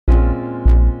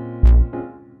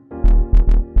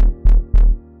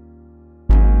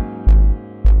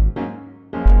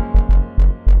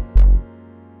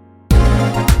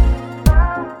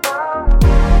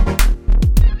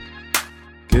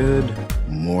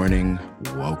morning,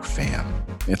 woke fam.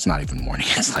 It's not even morning.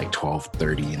 It's like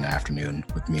 12:30 in the afternoon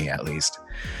with me, at least.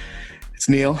 It's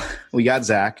Neil. We got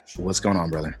Zach. What's going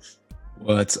on, brother?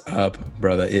 What's up,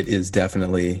 brother? It is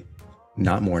definitely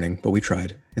not morning, but we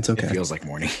tried. It's okay. It feels like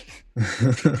morning.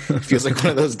 It feels like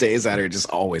one of those days that are just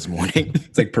always morning.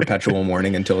 It's like perpetual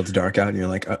morning until it's dark out, and you're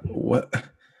like, what?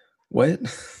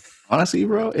 Honestly,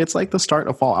 bro, it's like the start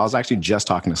of fall. I was actually just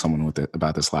talking to someone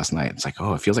about this last night. It's like,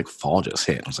 oh, it feels like fall just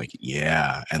hit. I was like,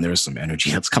 yeah. And there's some energy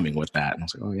that's coming with that. And I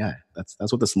was like, oh, yeah, that's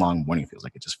what this long morning feels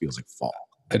like. It just feels like fall.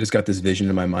 I just got this vision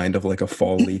in my mind of like a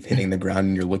fall leaf hitting the ground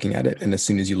and you're looking at it. And as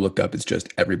soon as you look up, it's just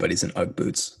everybody's in Ugg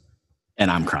boots.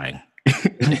 And I'm crying.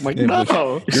 I'm like,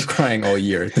 no. You're crying all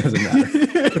year. It doesn't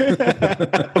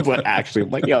matter. But actually, I'm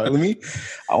like, yo, I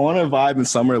want to vibe in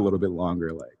summer a little bit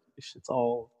longer. Like, it's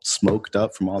all smoked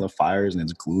up from all the fires and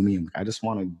it's gloomy. I just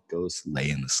want to go lay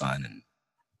in the sun and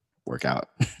work out.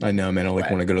 I know, man. I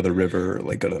want to go to the river, or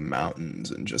like go to the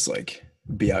mountains and just like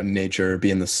be out in nature,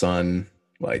 be in the sun.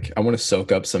 Like, I want to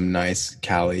soak up some nice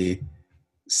Cali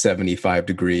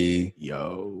 75-degree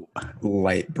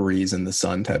light breeze in the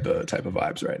sun type of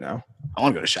vibes right now. I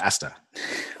want to go to Shasta.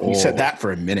 You said that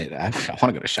for a minute. I want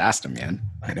to go to Shasta, man.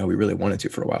 I know, we really wanted to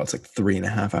for a while. It's like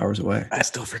 3.5 hours away. I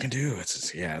still freaking do.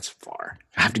 It's far.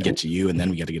 I have to get to you, and then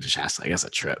we get to get to Shasta. I guess a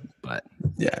trip, but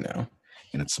yeah, I know.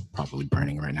 And it's probably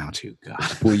burning right now too. God.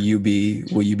 Will you be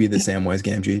the Samwise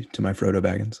Gamgee to my Frodo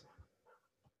Baggins?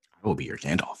 I will be your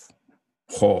Gandalf.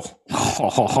 Oh.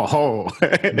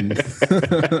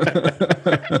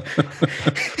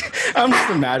 I'm just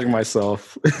imagining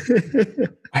myself.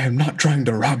 I am not trying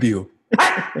to rob you.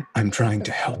 I'm trying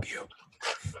to help you.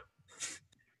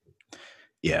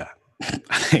 Yeah.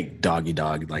 I think Doggy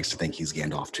Dog likes to think he's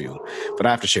Gandalf too. But I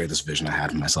have to share this vision I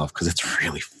had of myself because it's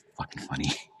really fucking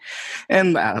funny.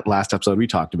 And last episode we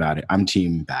talked about it. I'm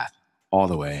Team Bath all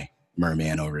the way.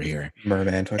 Merman over here.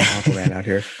 Merman, fucking Aquaman out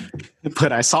here.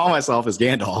 But I saw myself as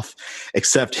Gandalf,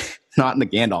 except not in the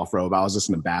Gandalf robe. I was just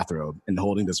in a bathrobe and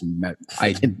holding this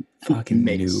I fucking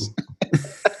mace.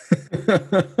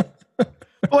 Knew.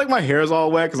 Like my hair is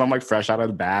all wet because I'm like fresh out of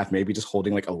the bath. Maybe just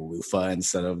holding like a loofah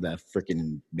instead of that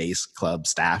freaking Mace Club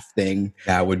staff thing.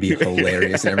 That would be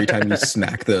hilarious. And every time you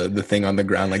smack the thing on the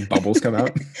ground, like bubbles come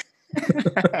out.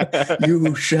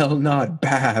 You shall not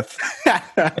bath.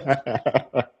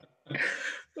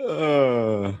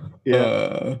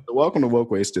 Yeah. Welcome to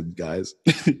Woke Wasted, guys.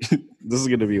 This is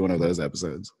going to be one of those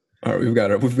episodes. All right, we've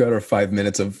got our 5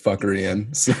 minutes of fuckery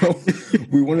in. So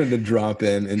we wanted to drop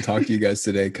in and talk to you guys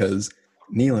today because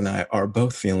Neil and I are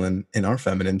both feeling in our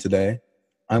feminine today.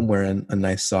 I'm wearing a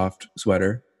nice soft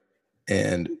sweater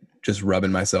and just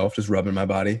rubbing my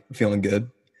body, feeling good.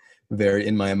 Very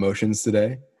in my emotions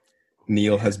today.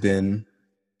 Neil has been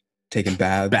taking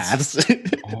baths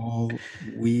all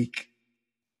week.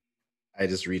 I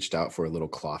just reached out for a little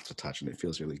cloth to touch and it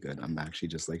feels really good. I'm actually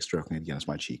just like stroking it against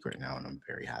my cheek right now and I'm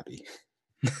very happy.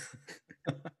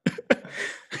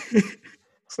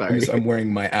 Sorry. I'm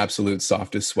wearing my absolute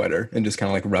softest sweater and just kind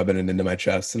of like rubbing it into my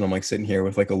chest. And I'm like sitting here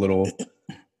with like a little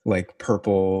like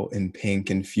purple and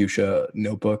pink and fuchsia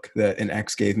notebook that an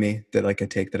ex gave me that like I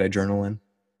take that I journal in.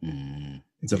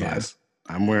 It's a vibe.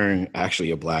 I'm wearing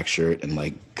actually a black shirt and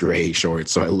like gray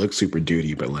shorts. So I look super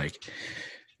duty, but like,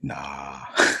 nah,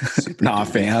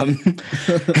 fam.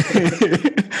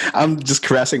 I'm just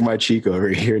caressing my cheek over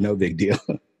here. No big deal.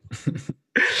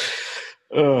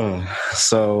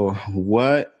 So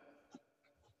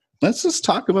let's just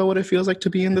talk about what it feels like to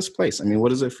be in this place. I mean, what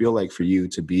does it feel like for you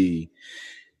to be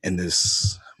in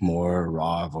this more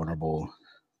raw, vulnerable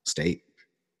state?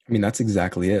 I mean, that's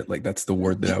exactly it. Like, that's the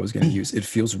word that I was going to use. It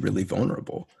feels really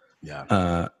vulnerable.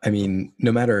 Yeah. I mean,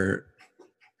 no matter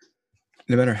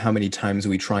how many times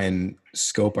we try and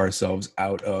scope ourselves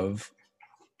out of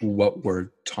what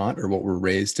we're taught or what we're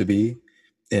raised to be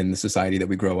in the society that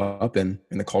we grow up in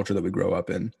the culture that we grow up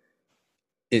in,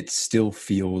 it still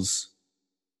feels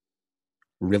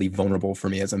really vulnerable for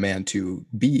me as a man to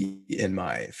be in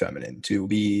my feminine, to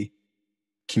be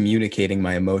communicating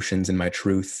my emotions and my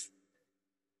truth,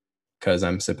 because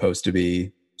I'm supposed to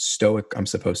be stoic. I'm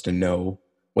supposed to know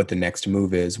what the next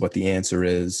move is, what the answer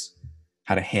is,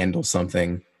 how to handle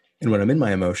something. And when I'm in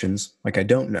my emotions, like I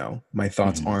don't know. My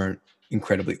thoughts aren't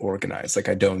incredibly organized. Like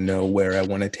I don't know where I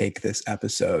want to take this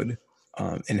episode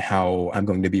and how I'm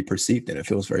going to be perceived. And it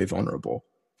feels very vulnerable.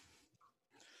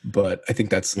 But I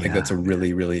think that's like that's a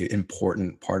really, really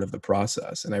important part of the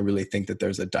process. And I really think that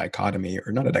there's a dichotomy,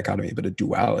 or not a dichotomy, but a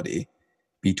duality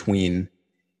between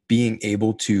being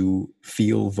able to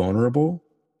feel vulnerable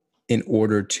in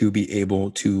order to be able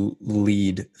to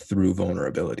lead through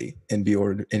vulnerability, and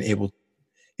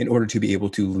in order to be able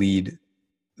to lead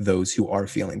those who are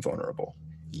feeling vulnerable.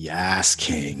 Yes,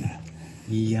 King.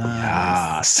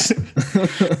 Yes.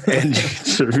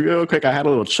 And real quick, I had a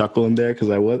little chuckle in there because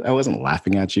I wasn't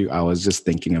laughing at you. I was just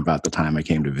thinking about the time I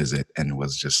came to visit and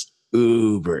was just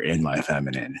uber in my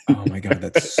feminine. Oh my God,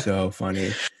 that's so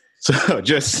funny. So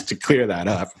just to clear that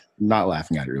up, not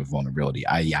laughing at your vulnerability.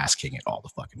 I Yas King it all the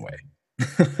fucking way.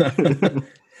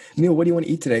 Neil, what do you want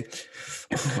to eat today?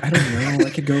 Oh, I don't know. I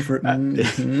could go for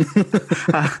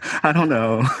I don't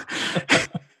know.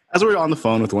 As we were on the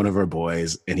phone with one of our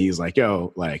boys, and he's like,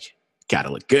 yo, like,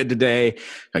 gotta look good today.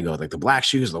 I go with like the black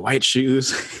shoes, the white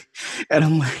shoes. And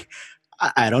I'm like,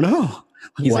 I don't know.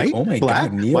 He's white, like, oh my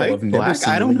black, God, Neil, white, I've never black,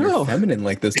 seen I don't you know. feminine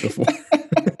like this before.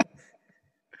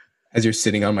 As you're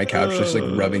sitting on my couch, just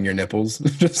like rubbing your nipples.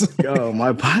 Yo,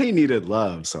 my body needed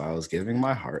love, so I was giving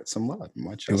my heart some love.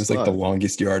 My chest it was like love. the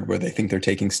longest yard where they think they're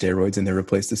taking steroids and they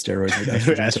replace the steroids with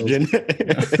estrogen.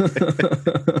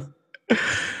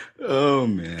 Oh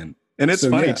man, and it's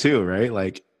funny too, right?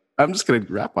 Like, I'm just gonna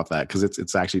wrap up that because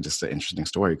it's actually just an interesting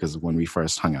story. Because when we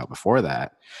first hung out before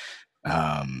that,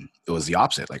 it was the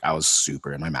opposite. Like, I was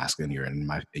super in my masculine, you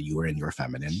were in your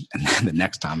feminine, and then the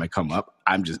next time I come up,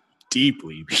 I'm just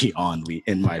deeply beyondly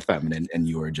in my feminine, and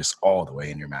you were just all the way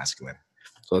in your masculine.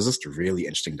 So it's just a really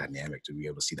interesting dynamic to be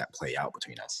able to see that play out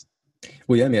between us.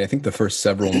 Well, yeah, I mean, I think the first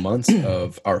several months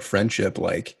of our friendship,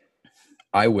 like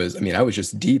I was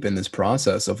just deep in this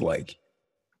process of like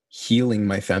healing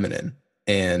my feminine,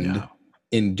 and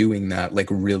in doing that, like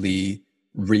really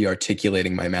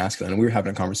re-articulating my masculine. And we were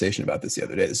having a conversation about this the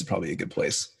other day. This is probably a good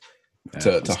place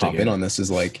to hop in on this.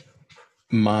 Is like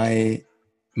my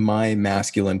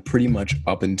masculine, pretty much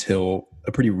up until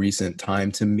a pretty recent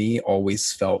time, to me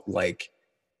always felt like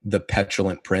the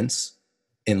petulant prince,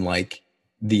 in like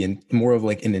more of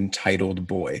like an entitled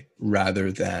boy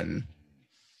rather than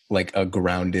like a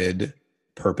grounded,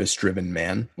 purpose-driven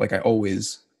man. Like I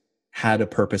always had a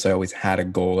purpose. I always had a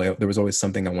goal. There was always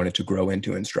something I wanted to grow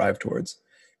into and strive towards,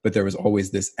 but there was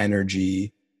always this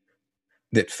energy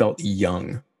that felt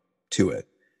young to it.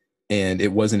 And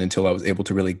it wasn't until I was able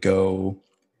to really go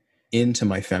into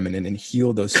my feminine and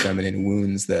heal those feminine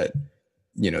wounds that,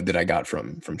 that I got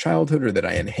from childhood, or that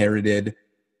I inherited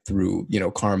through,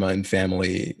 karma and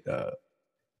family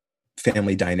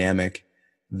dynamic,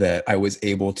 that I was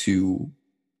able to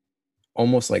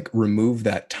almost like remove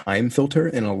that time filter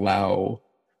and allow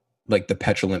like the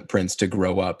petulant prince to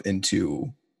grow up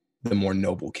into the more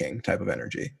noble king type of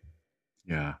energy.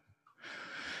 Yeah,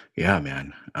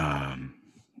 man.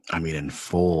 I mean, in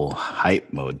full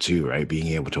hype mode too, right? Being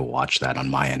able to watch that on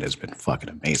my end has been fucking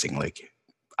amazing. Like,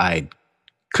 I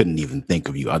couldn't even think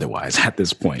of you otherwise at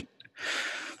this point.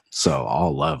 So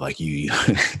all love, like you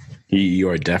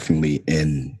are definitely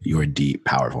in your deep,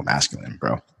 powerful masculine,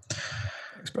 bro.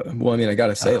 Thanks, brother. Well, I mean, I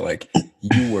gotta say, like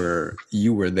you were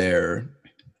there,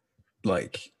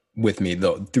 like with me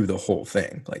through the whole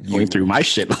thing. Like going through my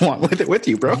shit along with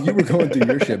you, bro. You were going through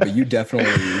your shit, but you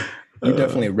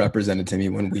definitely represented to me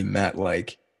when we met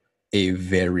like a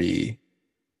very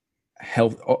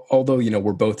although,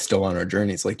 we're both still on our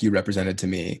journeys, like you represented to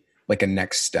me like a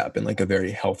next step and like a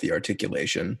very healthy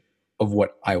articulation of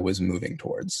what I was moving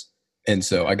towards. And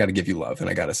so I got to give you love. And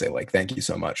I got to say, like, thank you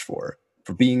so much for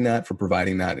being that, for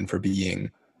providing that, and for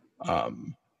being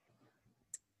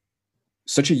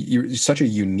such a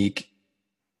unique,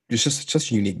 just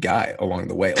such a unique guy along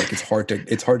the way. Like it's hard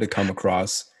to come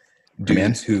across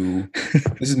dudes who,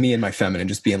 this is me and my feminine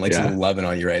just being like some loving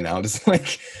on you right now. Just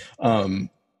like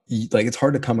it's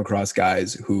hard to come across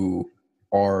guys who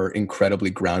are incredibly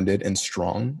grounded and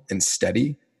strong and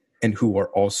steady, and who are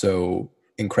also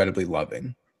incredibly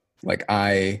loving. Like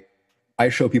I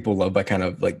show people love by kind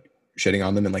of like shitting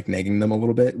on them and like nagging them a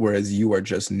little bit, whereas you are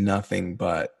just nothing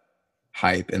but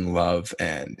hype and love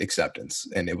and acceptance.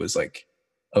 And it was like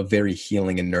a very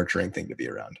healing and nurturing thing to be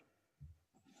around.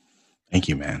 Thank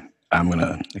you, man. I'm going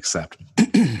to accept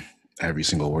every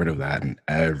single word of that and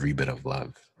every bit of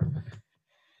love.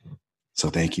 So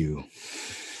thank you.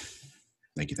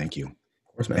 Thank you.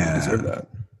 Of course, man, you deserve that.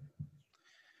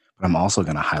 But I'm also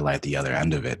going to highlight the other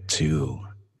end of it too,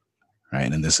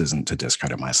 right? And this isn't to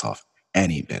discredit myself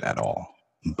any bit at all,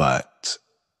 but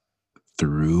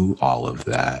through all of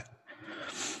that,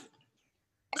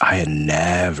 I had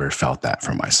never felt that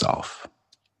for myself.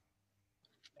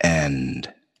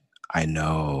 And I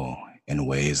know in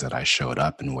ways that I showed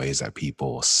up, in ways that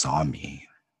people saw me,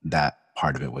 that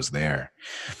part of it was there.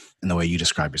 And the way you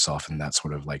describe yourself in that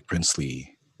sort of like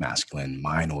princely masculine,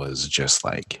 mine was just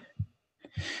like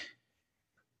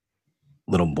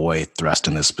little boy thrust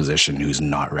in this position who's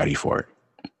not ready for it.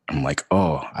 I'm like,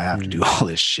 oh, I have to do all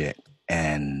this shit.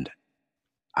 And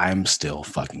I'm still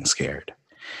fucking scared,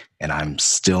 and I'm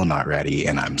still not ready,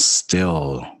 and I'm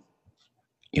still,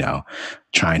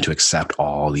 trying to accept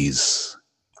all these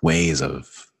ways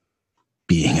of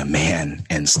being a man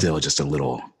and still just a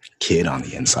little kid on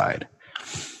the inside.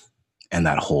 And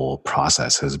that whole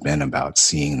process has been about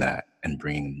seeing that and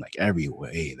bringing like every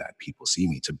way that people see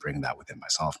me to bring that within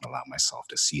myself and allow myself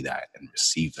to see that and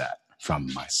receive that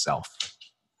from myself.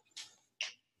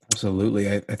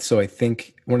 Absolutely. So I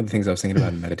think one of the things I was thinking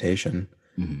about in meditation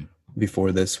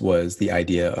before this was the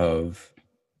idea of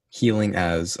healing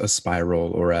as a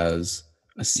spiral or as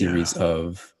a series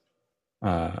of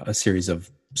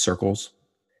circles.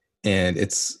 And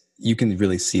you can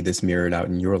really see this mirrored out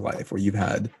in your life, where you've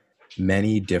had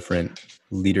many different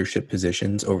leadership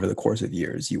positions over the course of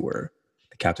years. You were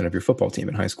the captain of your football team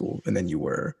in high school, and then you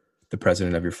were the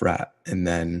president of your frat. And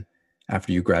then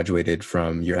after you graduated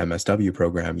from your MSW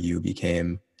program, you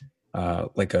became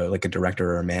like a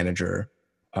director or a manager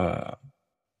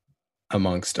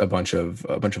amongst a bunch of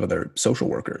other social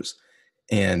workers.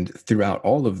 And throughout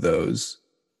all of those,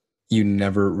 you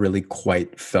never really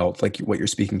quite felt like what you're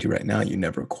speaking to right now. You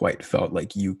never quite felt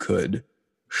like you could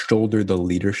shoulder the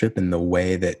leadership in the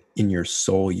way that in your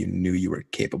soul you knew you were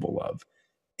capable of.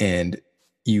 And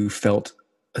you felt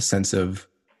a sense of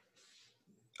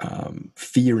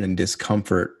fear and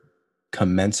discomfort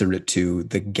commensurate to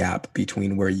the gap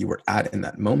between where you were at in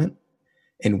that moment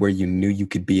and where you knew you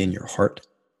could be in your heart.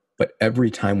 But every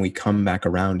time we come back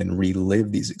around and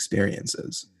relive these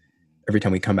experiences, every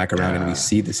time we come back around and we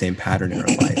see the same pattern in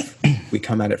our life, we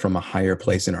come at it from a higher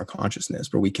place in our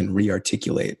consciousness where we can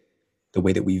re-articulate the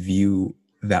way that we view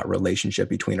that relationship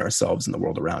between ourselves and the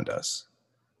world around us.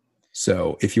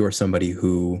 So if you're somebody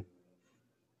who,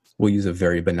 we'll use a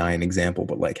very benign example,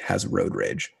 but like has road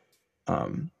rage,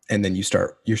 and then you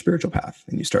start your spiritual path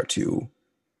and you start to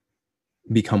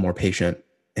become more patient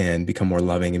and become more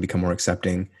loving and become more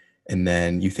accepting. And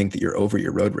then you think that you're over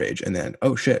your road rage, and then,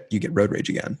 oh shit, you get road rage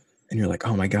again. And you're like,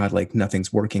 oh my God, like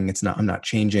nothing's working. I'm not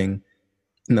changing.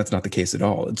 And that's not the case at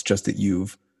all. It's just that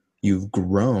you've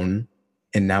grown,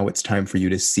 and now it's time for you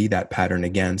to see that pattern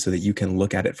again so that you can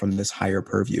look at it from this higher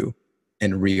purview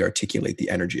and re-articulate the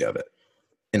energy of it.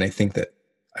 And I think that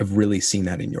I've really seen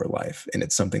that in your life. And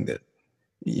it's something that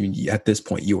at this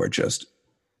point you are just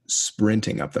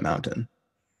sprinting up the mountain.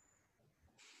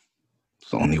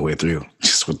 It's the only way through,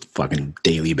 just with fucking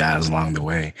daily battles along the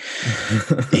way.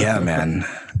 Yeah, man.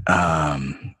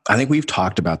 I think we've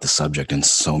talked about the subject in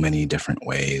so many different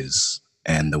ways.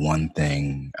 And the one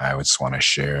thing I would just want to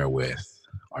share with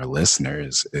our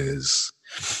listeners is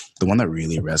the one that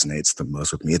really resonates the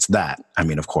most with me. It's that. I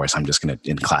mean, of course, I'm just going to,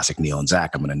 in classic Neil and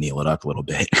Zach, I'm going to kneel it up a little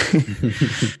bit.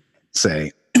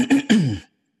 Say,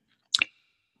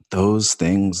 those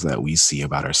things that we see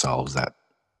about ourselves that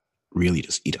really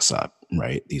just eat us up,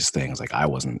 right? These things like, I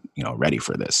wasn't, ready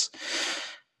for this.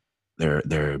 They're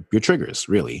your triggers,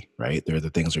 really, right? They're the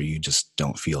things where you just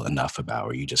don't feel enough about,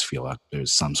 or you just feel like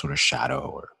there's some sort of shadow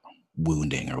or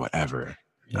wounding or whatever.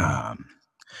 Yeah.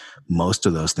 Most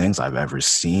of those things I've ever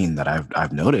seen that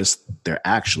I've noticed, they're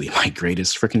actually my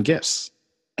greatest freaking gifts.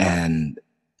 And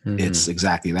it's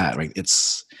exactly that, right?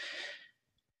 It's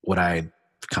what I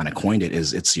kind of coined it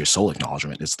is, it's your soul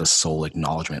acknowledgement. It's the soul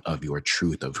acknowledgement of your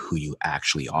truth, of who you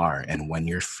actually are. And when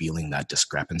you're feeling that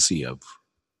discrepancy of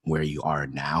where you are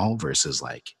now versus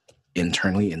like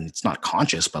internally, and it's not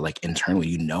conscious, but like internally,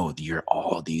 you're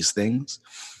all these things,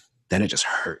 then it just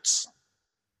hurts,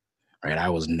 right? I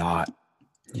was not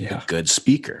a good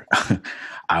speaker.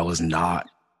 I was not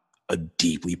a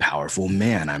deeply powerful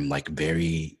man. I'm like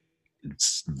very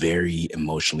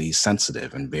emotionally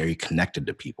sensitive and very connected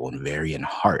to people and very in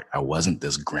heart. I wasn't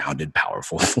this grounded,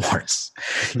 powerful force,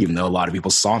 even though a lot of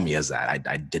people saw me as that.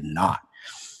 I did not.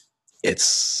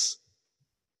 It's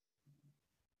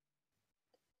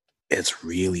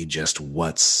really just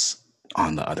what's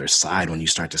on the other side when you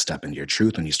start to step into your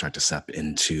truth, when you start to step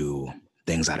into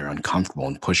things that are uncomfortable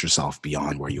and push yourself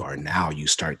beyond where you are now, you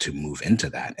start to move into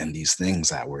that. And these things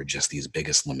that were just these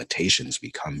biggest limitations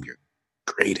become your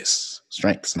greatest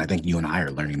strengths. And I think you and I are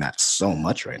learning that so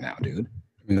much right now, dude.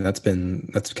 I mean, that's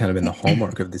kind of been the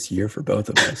hallmark of this year for both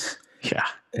of us. Yeah.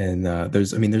 And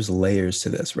there's layers to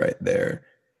this, right? There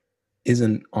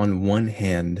isn't, on one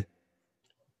hand,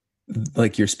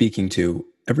 like you're speaking to,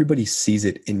 everybody sees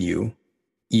it in you,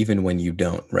 even when you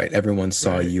don't, right? Everyone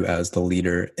saw you as the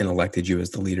leader and elected you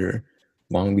as the leader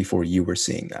long before you were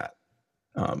seeing that.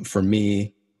 For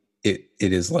me, it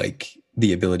is like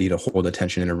the ability to hold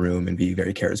attention in a room and be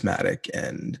very charismatic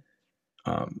and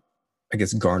I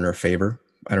guess garner favor.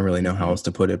 I don't really know how else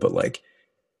to put it, but like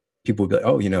people would be like,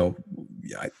 oh,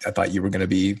 I thought you were going to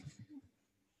be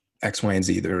X, Y, and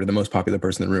Z. They're the most popular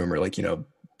person in the room, or like,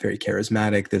 very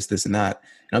charismatic, this, and that.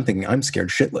 And I'm thinking I'm scared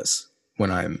shitless when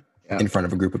I'm in front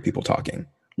of a group of people talking.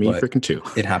 Me freaking too.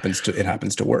 It happens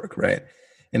to work, right?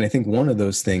 And I think one of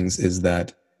those things is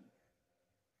that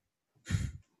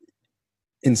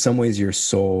in some ways your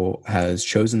soul has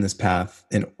chosen this path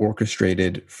and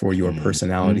orchestrated for your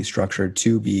personality structure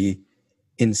to be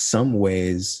in some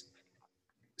ways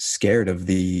scared of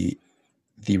the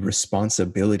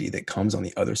responsibility that comes on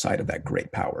the other side of that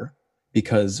great power.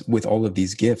 Because with all of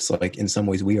these gifts, like in some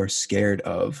ways we are scared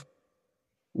of,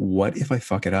 what if I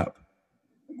fuck it up?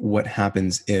 What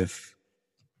happens if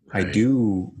I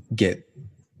do get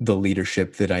the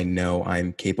leadership that I know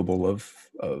I'm capable of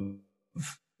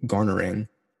garnering,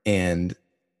 and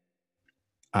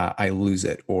I lose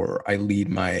it, or I lead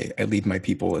my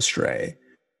people astray,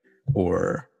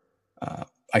 or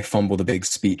I fumble the big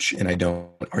speech and I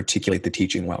don't articulate the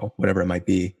teaching well, whatever it might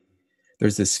be.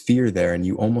 There's this fear there, and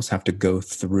you almost have to go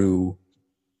through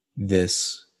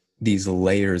these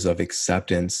layers of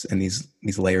acceptance and these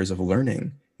layers of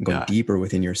learning, and go deeper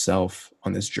within yourself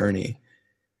on this journey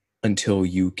until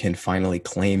you can finally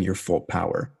claim your full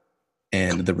power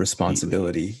and the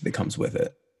responsibility that comes with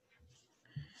it.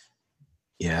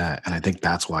 Yeah, and I think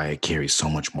that's why it carries so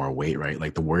much more weight, right?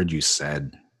 Like the word you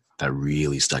said that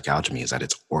really stuck out to me is that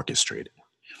it's orchestrated.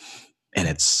 And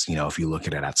it's, if you look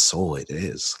at it at soul, it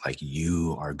is like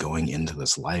you are going into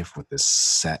this life with this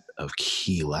set of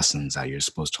key lessons that you're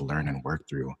supposed to learn and work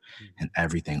through. And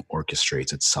everything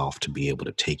orchestrates itself to be able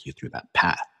to take you through that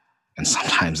path. And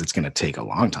sometimes it's going to take a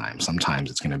long time.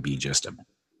 Sometimes it's going to be just a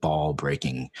ball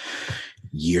breaking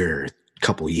year,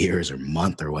 couple years or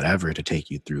month or whatever to take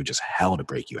you through just hell to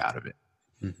break you out of it.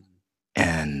 Mm-hmm.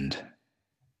 And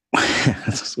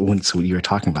when you were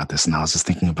talking about this, and I was just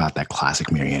thinking about that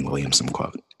classic Marianne Williamson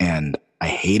quote, and I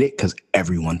hate it because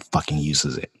everyone fucking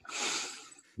uses it,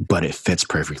 but it fits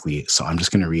perfectly. So I'm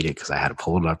just going to read it because I had to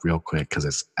pull it up real quick because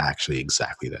it's actually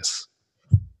exactly this.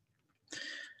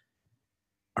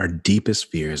 Our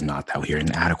deepest fear is not that we are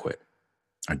inadequate.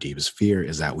 Our deepest fear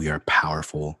is that we are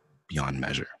powerful beyond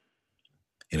measure.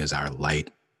 It is our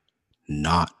light,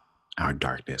 not our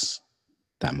darkness,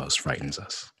 that most frightens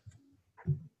us.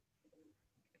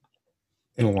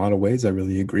 In a lot of ways, I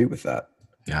really agree with that.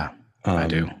 Yeah, I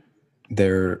do.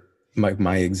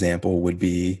 My example would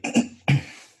be,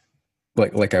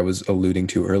 like I was alluding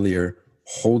to earlier,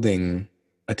 holding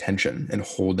attention and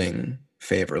holding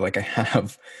favor. Like I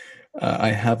have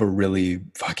a really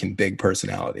fucking big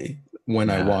personality. When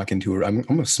I walk into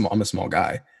I'm a small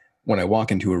guy. When I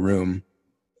walk into a room,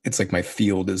 it's like my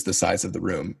field is the size of the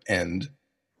room, and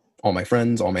all my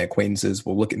friends, all my acquaintances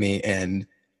will look at me, and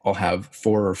I'll have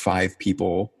 4 or 5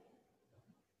 people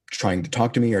trying to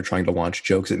talk to me or trying to launch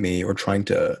jokes at me or trying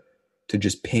to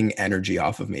just ping energy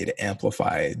off of me to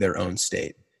amplify their own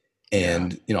state.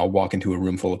 And, I'll walk into a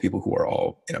room full of people who are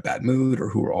all in a bad mood or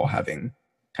who are all having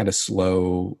kind of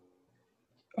slow,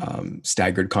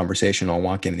 staggered conversation. I'll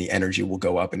walk in and the energy will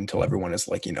go up until everyone is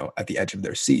like, at the edge of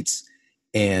their seats.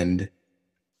 And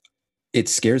it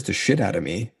scares the shit out of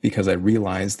me because I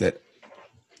realize that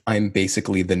I'm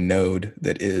basically the node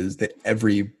that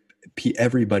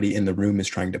everybody in the room is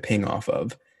trying to ping off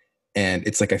of. And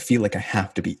it's like, I feel like I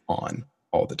have to be on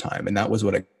all the time. And that was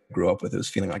what I grew up with. It was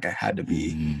feeling like I had to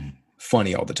be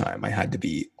funny all the time. I had to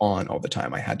be on all the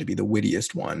time. I had to be the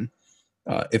wittiest one.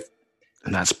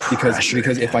 And that's pressure,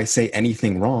 because if I say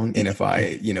anything wrong, and if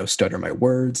I, stutter my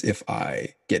words, if I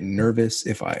get nervous,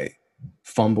 if I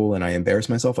fumble and I embarrass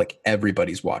myself, like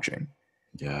everybody's watching.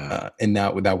 Yeah. And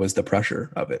that was the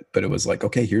pressure of it. But it was like,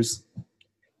 okay, here's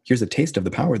a taste of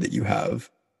the power that you have.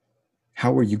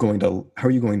 How are you going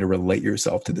to relate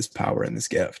yourself to this power and this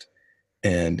gift?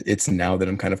 And it's now that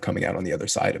I'm kind of coming out on the other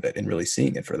side of it and really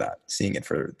seeing it for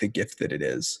the gift that it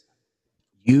is.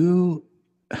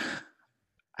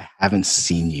 I haven't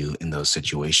seen you in those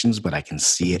situations, but I can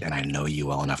see it, and I know you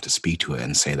well enough to speak to it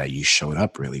and say that you showed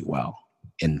up really well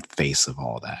in face of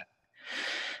all that.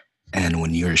 And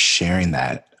when you're sharing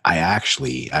that, I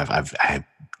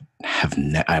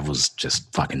was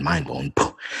just fucking mind blown,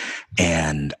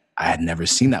 and I had never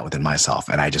seen that within myself,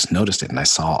 and I just noticed it, and I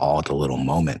saw all the little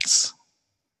moments,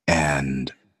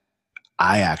 and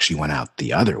I actually went out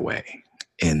the other way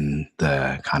in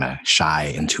the kind of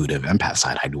shy, intuitive empath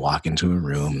side. I'd walk into a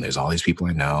room, and there's all these people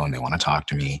I know, and they want to talk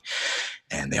to me,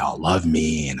 and they all love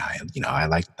me, and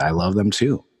I love them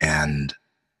too. And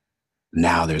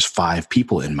now there's 5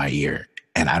 people in my ear,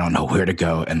 and I don't know where to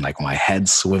go, and like my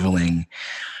head's swiveling,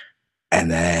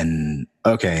 and then,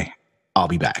 okay, I'll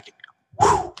be back.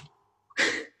 Whew.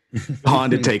 On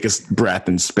to take a breath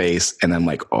in space, and I'm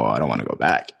like, oh, I don't want to go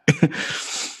back.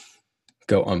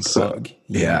 Go So unplug.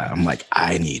 yeah, Yeah. I'm like,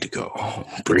 I need to go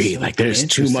It's breathe. so Like there's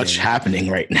too much interesting happening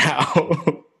right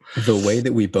now. the way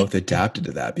that we both adapted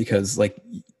to that, because like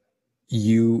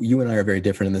you and I are very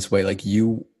different in this way. Like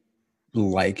you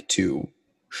like to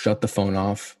shut the phone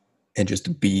off and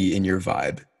just be in your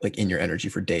vibe, like in your energy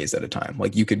for days at a time.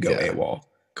 Like you could go Yeah, AWOL. For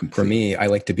completely. me,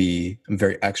 I'm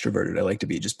very extroverted. I like to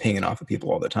be just pinging off of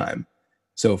people all the time.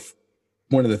 So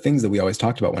one of the things that we always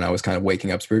talked about when I was kind of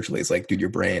waking up spiritually is like, dude, your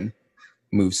brain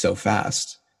moves so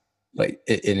fast. Like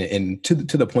to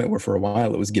the point where for a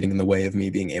while it was getting in the way of me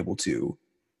being able to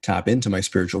tap into my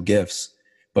spiritual gifts.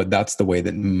 But that's the way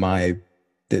that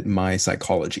my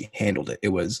psychology handled it. It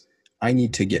was, I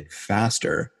need to get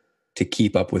faster to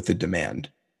keep up with the demand.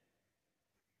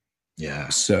 Yeah.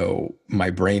 So my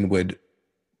brain would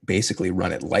basically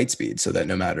run at light speed so that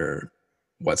no matter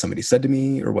what somebody said to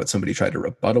me or what somebody tried to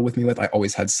rebuttal with me with, I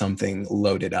always had something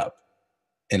loaded up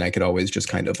and I could always just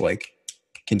kind of like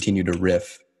continue to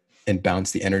riff and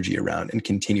bounce the energy around and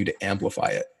continue to amplify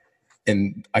it.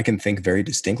 And I can think very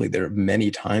distinctly, there are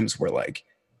many times where like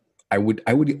I would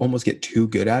almost get too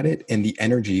good at it and the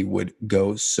energy would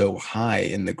go so high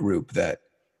in the group that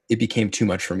it became too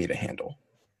much for me to handle.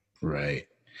 Right.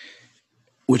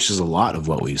 Which is a lot of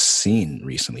what we've seen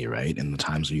recently, right? In the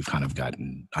times we've kind of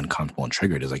gotten uncomfortable and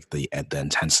triggered is like the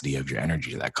intensity of your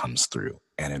energy that comes through,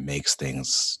 and it makes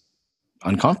things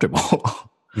uncomfortable.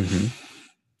 Mm-hmm.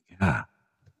 Yeah.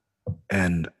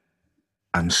 And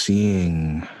I'm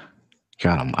seeing,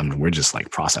 God, we're just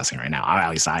like processing right now. At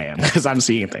least I am, because I'm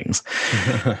seeing things.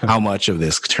 How much of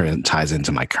this ties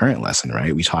into my current lesson,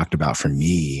 right? We talked about, for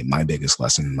me, my biggest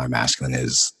lesson in my masculine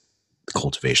is the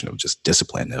cultivation of just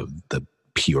discipline, of the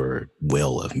pure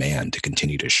will of man to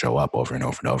continue to show up over and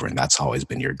over and over. And that's always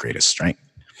been your greatest strength.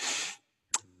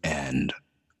 And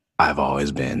I've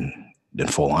always been, in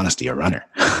full honesty, a runner.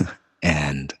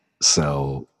 And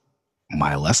so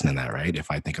my lesson in that, right,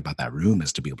 if I think about that room,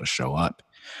 is to be able to show up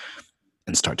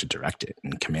and start to direct it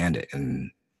and command it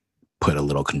and put a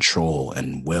little control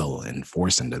and will and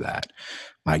force into that.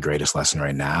 My greatest lesson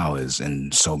right now is,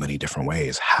 in so many different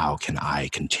ways, how can I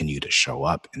continue to show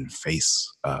up in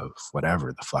face of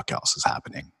whatever the fuck else is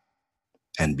happening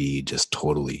and be just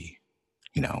totally,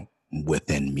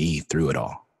 within me through it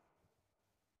all.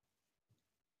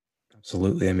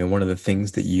 Absolutely. I mean, one of the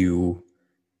things that you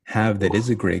have that is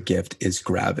a great gift is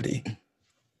gravity.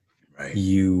 Right.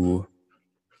 You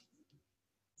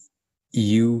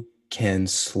can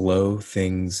slow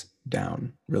things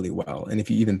down really well. And if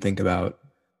you even think about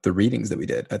the readings that we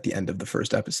did at the end of the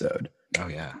first episode, oh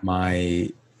yeah,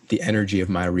 the energy of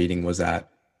my reading was at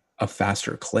a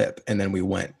faster clip, and then we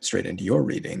went straight into your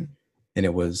reading and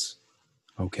it was,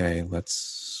 okay, let's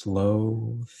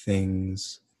slow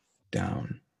things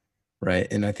down. Right.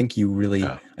 And I think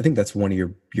I think that's one of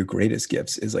your greatest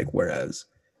gifts is like, whereas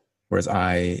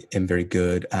I am very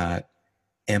good at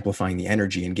amplifying the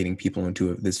energy and getting people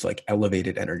into this like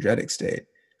elevated energetic state,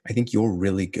 I think you're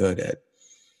really good at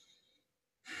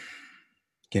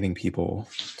getting people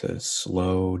to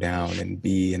slow down and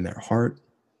be in their heart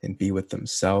and be with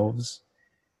themselves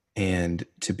and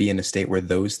to be in a state where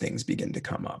those things begin to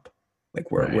come up, like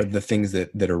where the things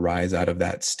that arise out of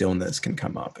that stillness can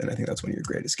come up. And I think that's one of your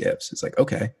greatest gifts. It's like,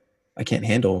 okay, I can't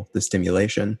handle the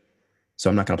stimulation, so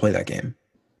I'm not going to play that game.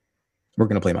 We're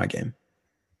going to play my game.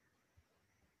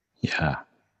 Yeah.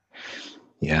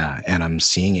 Yeah. And I'm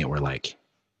seeing it where like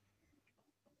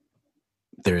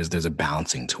there's a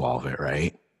balancing to all of it,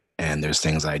 right? And there's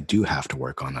things I do have to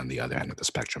work on the other end of the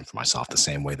spectrum for myself, the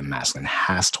same way the masculine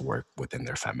has to work within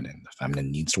their feminine. The feminine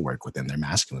needs to work within their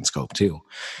masculine scope too.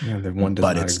 Yeah, the one does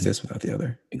not exist without the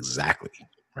other. Exactly,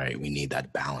 right? We need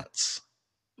that balance.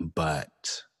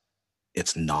 But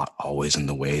it's not always in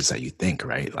the ways that you think,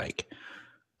 right? Like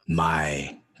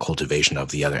my cultivation of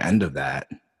the other end of that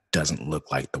doesn't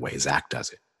look like the way Zach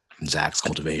does it. Zach's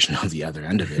cultivation of the other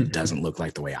end of it doesn't look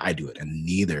like the way I do it. And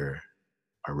neither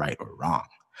are right or wrong.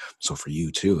 So for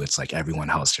you too, it's like everyone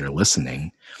else here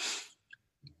listening,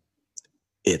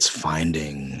 it's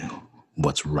finding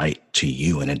what's right to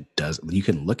you. And you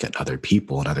can look at other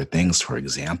people and other things for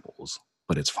examples,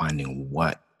 but it's finding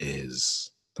what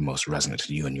is the most resonant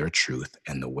to you and your truth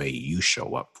and the way you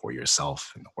show up for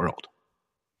yourself in the world.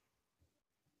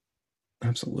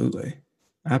 Absolutely.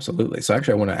 Absolutely. So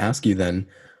actually I want to ask you then,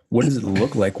 what does it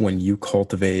look like when you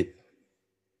cultivate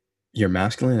your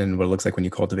masculine and what it looks like when you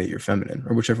cultivate your feminine,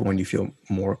 or whichever one you feel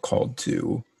more called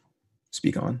to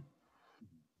speak on?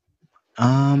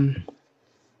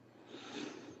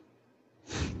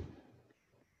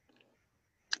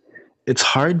 It's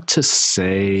hard to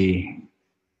say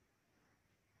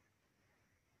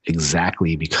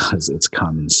exactly because it's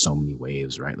come in so many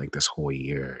waves, right? Like this whole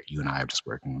year, you and I are just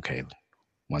working, okay,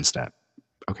 one step.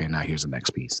 Okay, now here's the next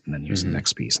piece, and then here's the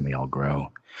next piece, and they all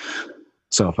grow.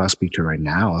 So if I speak to right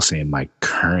now, I'll say in my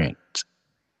current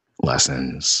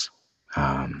lessons,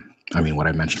 what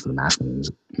I mentioned for the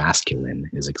masculine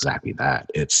is exactly that.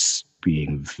 It's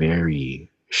being very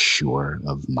sure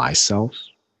of myself,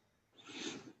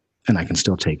 and I can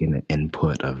still take in the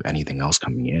input of anything else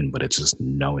coming in, but it's just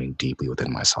knowing deeply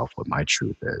within myself what my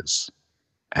truth is,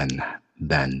 and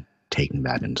then taking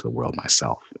that into the world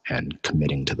myself and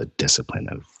committing to the discipline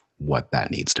of what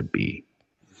that needs to be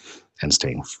and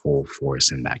staying full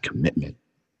force in that commitment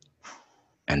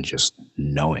and just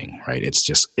knowing, right? It's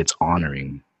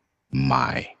honoring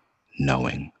my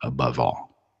knowing above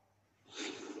all.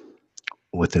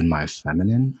 Within my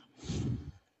feminine,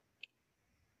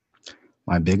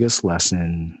 my biggest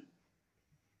lesson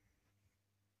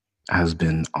has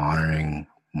been honoring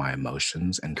my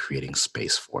emotions and creating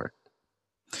space for it.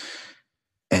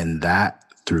 And that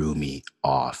threw me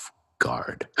off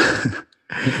guard.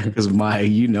 Because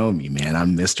you know me, man,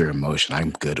 I'm Mr. Emotion.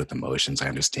 I'm good with emotions. I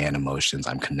understand emotions.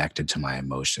 I'm connected to my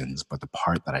emotions. But the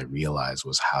part that I realized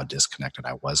was how disconnected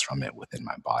I was from it within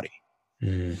my body.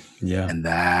 Yeah. And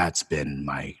that's been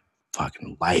my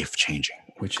fucking life changing.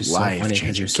 Which is so funny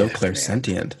because you're so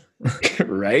clairsentient.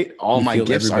 Right? All my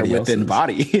gifts are within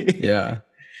body. Yeah.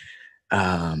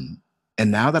 And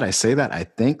now that I say that, I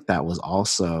think that was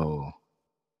also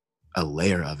a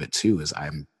layer of it too, is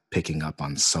I'm picking up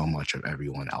on so much of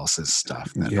everyone else's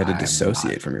stuff that you had to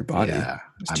dissociate from your body. Yeah,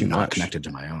 I'm not connected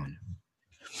to my own.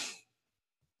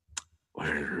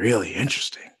 Really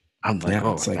interesting. I'm like,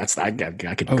 I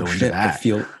could go into that.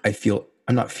 I feel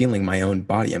I'm not feeling my own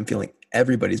body. I'm feeling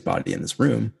everybody's body in this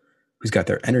room who's got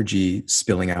their energy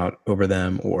spilling out over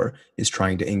them or is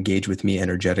trying to engage with me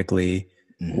energetically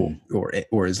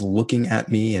or is looking at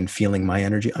me and feeling my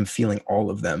energy. I'm feeling all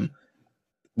of them.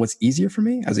 What's easier for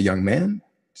me as a young man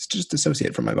is just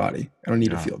dissociate from my body. I don't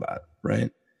need to feel that,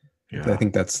 right? Yeah. But I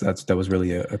think that was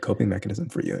really a coping mechanism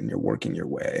for you, and you're working your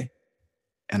way.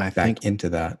 And I think into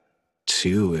that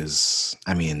too is,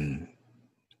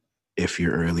 if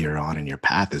you're earlier on in your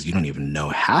path, is you don't even know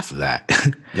half of that.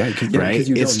 Right?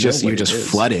 It's just you're just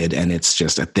flooded, and it's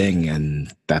just a thing,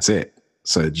 and that's it.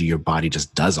 So your body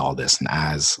just does all this, and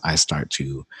as I start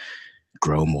to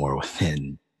grow more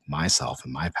within myself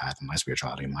and my path and my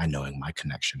spirituality, my knowing, my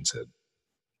connection to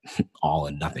all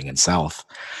and nothing in self,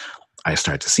 I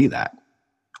start to see that,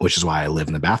 which is why I live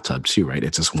in the bathtub too, right?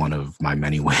 It's just one of my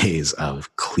many ways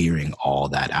of clearing all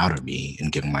that out of me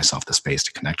and giving myself the space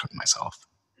to connect with myself.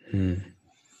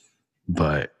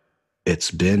 But it's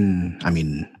been,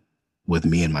 with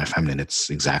me and my feminine, it's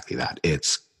exactly that.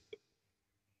 It's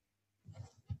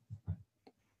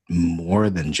more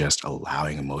than just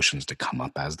allowing emotions to come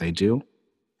up as they do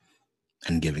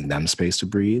and giving them space to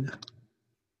breathe.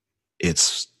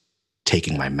 It's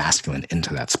taking my masculine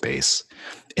into that space,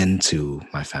 into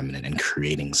my feminine, and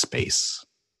creating space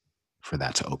for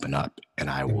that to open up. And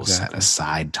I will set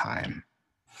aside time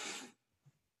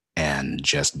and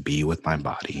just be with my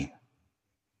body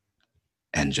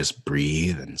and just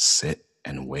breathe and sit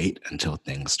and wait until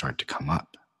things start to come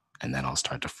up. And then I'll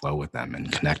start to flow with them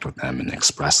and connect with them and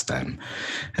express them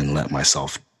and let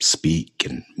myself speak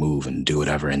and move and do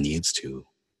whatever it needs to.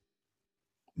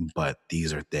 But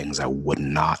these are things that would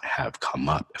not have come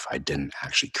up if I didn't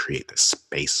actually create the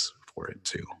space for it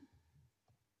to.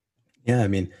 Yeah,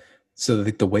 so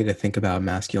the way to think about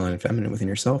masculine and feminine within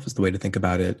yourself is the way to think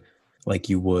about it like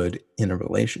you would in a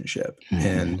relationship.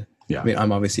 And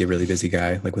I'm obviously a really busy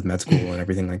guy, like with med school and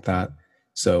everything like that.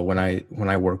 So when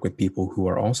I work with people who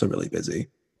are also really busy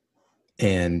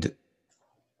and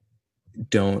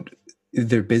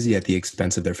they're busy at the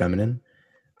expense of their feminine,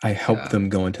 I help them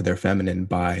go into their feminine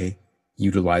by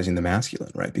utilizing the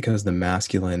masculine, right? Because the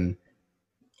masculine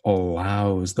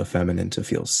allows the feminine to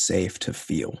feel safe to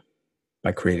feel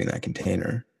by creating that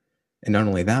container. And not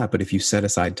only that, but if you set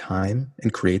aside time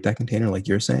and create that container, like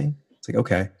you're saying, it's like,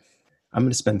 okay, I'm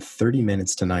going to spend 30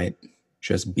 minutes tonight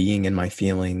just being in my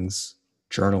feelings,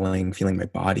 journaling, feeling my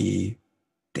body,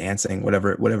 dancing,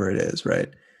 whatever it is, right?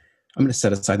 I'm going to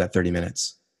set aside that 30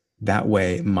 minutes. That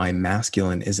way my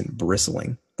masculine isn't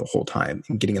bristling the whole time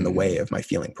and getting in the way of my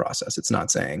feeling process. It's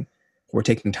not saying we're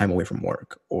taking time away from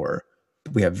work, or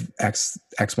we have X,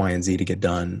 Y, and Z to get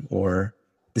done, or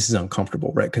this is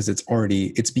uncomfortable, right? Because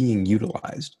it's being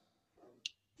utilized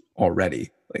already.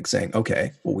 Like saying,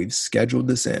 okay, well, we've scheduled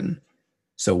this in,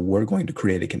 so we're going to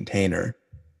create a container.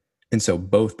 And so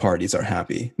both parties are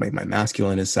happy. Like my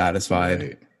masculine is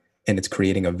satisfied, and it's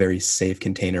creating a very safe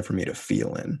container for me to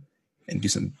feel in and do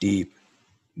some deep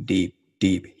deep,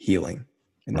 deep healing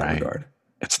in that Right. regard.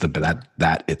 It's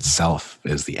that itself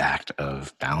is the act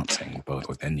of balancing both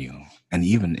within you, and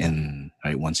even in,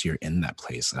 right, once you're in that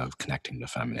place of connecting to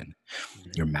feminine,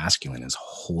 your masculine is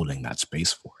holding that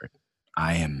space for it.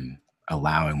 I am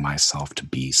allowing myself to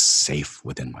be safe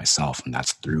within myself, and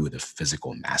that's through the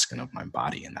physical masculine of my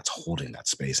body, and that's holding that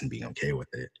space and being okay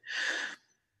with it.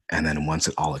 And then once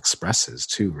it all expresses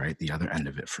too, right, the other end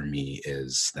of it for me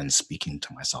is then speaking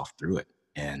to myself through it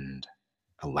and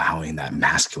allowing that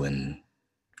masculine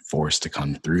force to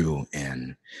come through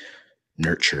and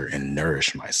nurture and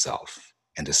nourish myself,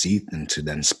 and to see and to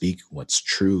then speak what's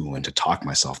true, and to talk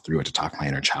myself through it, to talk my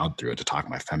inner child through it, to talk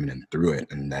my feminine through it,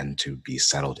 and then to be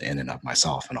settled in and of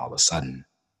myself. And all of a sudden,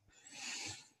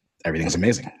 everything's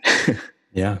amazing.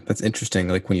 Yeah, that's interesting.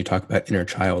 Like when you talk about inner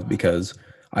child, because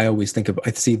I always think of,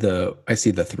 I see the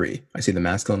three. I see the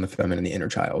masculine, the feminine, the inner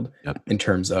child. Yep. In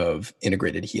terms of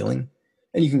integrated healing.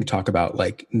 And you can talk about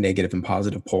like negative and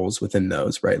positive poles within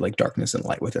those, right? Like darkness and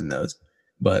light within those.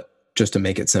 But just to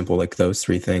make it simple, like those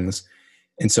three things.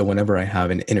 And so whenever I have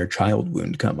an inner child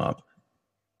wound come up,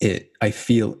 I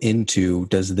feel into,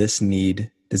 does this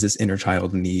inner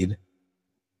child need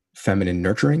feminine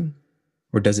nurturing,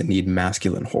 or does it need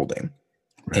masculine holding?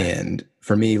 Right. And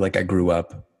for me, like I grew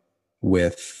up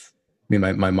with, I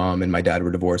mean, my mom and my dad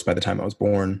were divorced by the time I was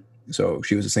born. So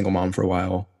she was a single mom for a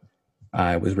while.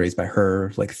 I was raised by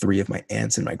her, like three of my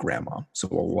aunts and my grandma. So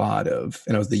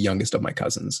and I was the youngest of my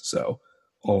cousins. So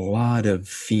a lot of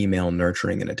female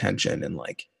nurturing and attention, and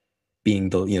like being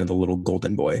the little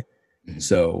golden boy. Mm-hmm.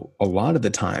 So a lot of the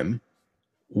time,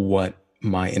 what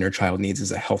my inner child needs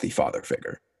is a healthy father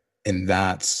figure. And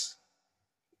that's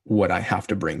what I have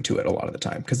to bring to it a lot of the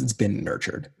time, because it's been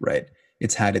nurtured, right?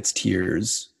 It's had its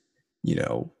tears,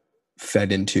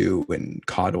 fed into and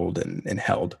coddled and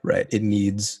held, right? It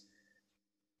needs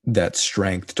that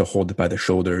strength to hold it by the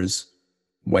shoulders,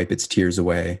 wipe its tears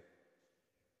away,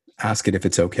 ask it if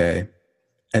it's okay,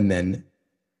 and then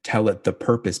tell it the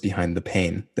purpose behind the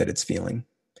pain that it's feeling,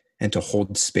 and to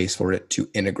hold space for it to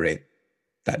integrate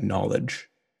that knowledge,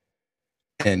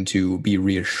 and to be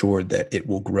reassured that it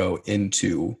will grow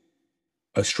into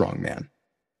a strong man.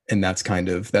 And that's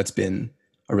been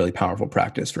a really powerful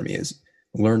practice for me, is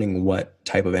learning what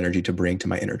type of energy to bring to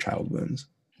my inner child wounds.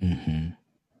 Mm-hmm.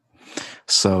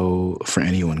 So for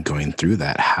anyone going through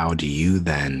that, how do you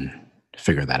then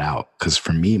figure that out? Because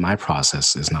for me, my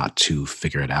process is not to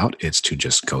figure it out. It's to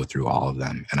just go through all of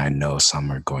them. And I know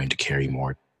some are going to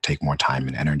take more time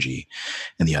and energy,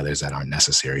 and the others that aren't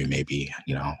necessary, maybe,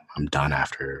 I'm done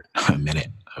after a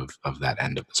minute of that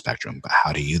end of the spectrum. But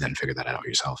how do you then figure that out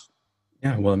yourself?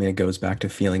 Yeah, well, I mean, it goes back to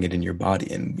feeling it in your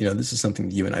body. And, this is something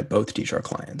that you and I both teach our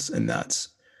clients. And that's,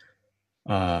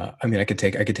 I could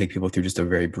take people through just a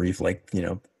very brief,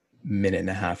 minute and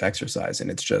a half exercise.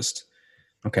 And it's just,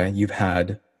 okay,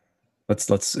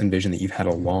 let's envision that you've had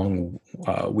a long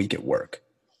week at work,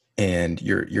 and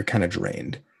you're kind of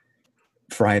drained.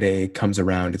 Friday comes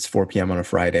around, it's 4 p.m. on a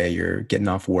Friday, you're getting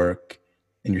off work,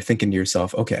 and you're thinking to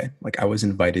yourself, okay, like I was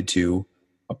invited to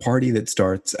a party that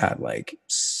starts at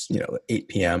 8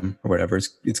 p.m. or whatever.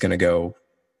 It's going to go,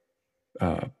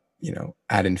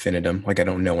 ad infinitum. Like I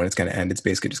don't know when it's going to end. It's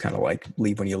basically just kind of like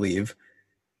leave when you leave.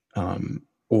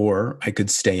 Or I could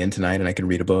stay in tonight and I could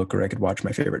read a book, or I could watch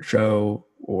my favorite show,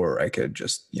 or I could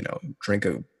just, drink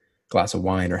a glass of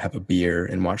wine or have a beer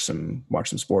and watch some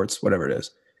sports, whatever it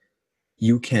is.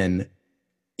 You can,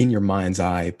 in your mind's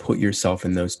eye, put yourself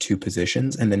in those two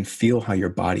positions and then feel how your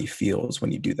body feels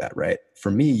when you do that, right?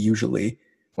 For me, usually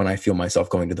when I feel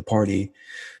myself going to the party,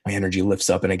 my energy lifts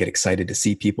up and I get excited to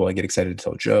see people. I get excited to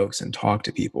tell jokes and talk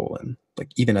to people. And like,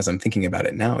 even as I'm thinking about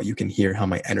it now, you can hear how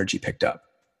my energy picked up.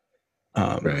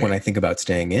 Right. When I think about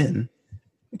staying in,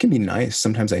 it can be nice.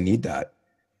 Sometimes I need that.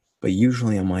 But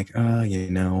usually I'm like, I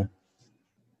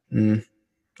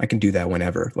can do that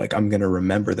whenever. Like I'm going to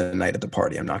remember the night at the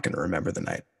party. I'm not going to remember the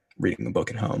night reading a book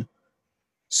at home.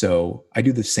 So I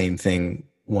do the same thing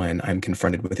when I'm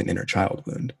confronted with an inner child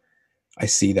wound. I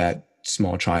see that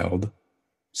small child,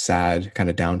 sad, kind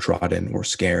of downtrodden or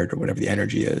scared or whatever the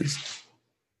energy is,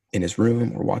 in his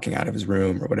room or walking out of his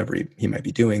room or whatever he might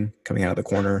be doing, coming out of the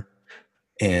corner.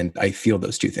 And I feel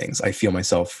those two things. I feel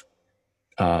myself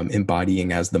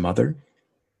embodying as the mother,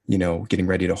 getting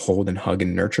ready to hold and hug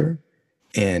and nurture.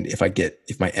 And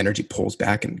if my energy pulls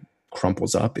back and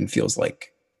crumples up and feels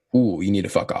like, ooh, you need to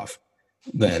fuck off,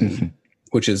 then,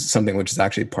 which is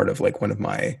actually part of like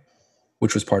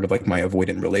which was part of like my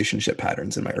avoidant relationship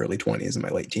patterns in my early 20s and my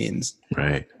late teens.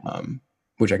 Right.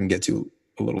 Which I can get to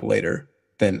a little later.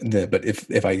 But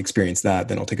if I experience that,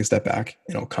 then I'll take a step back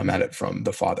and I'll come at it from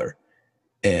the father.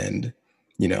 And,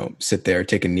 sit there,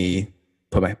 take a knee,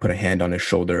 put a hand on his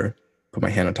shoulder, put my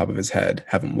hand on top of his head,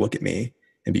 have him look at me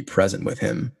and be present with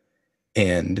him.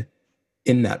 And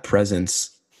in that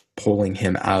presence, pulling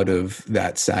him out of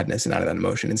that sadness and out of that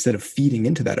emotion, instead of feeding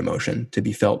into that emotion to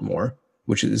be felt more,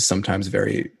 which is sometimes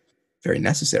very, very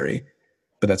necessary.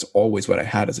 But that's always what I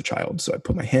had as a child. So I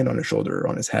put my hand on his shoulder or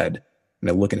on his head, and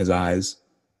I look in his eyes,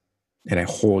 and I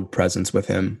hold presence with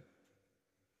him.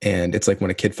 And it's like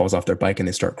when a kid falls off their bike and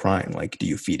they start crying, like, do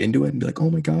you feed into it and be like, oh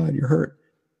my God, you're hurt?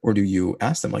 Or do you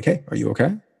ask them like, hey, are you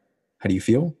okay? How do you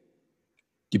feel?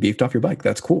 You beefed off your bike.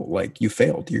 That's cool. Like, you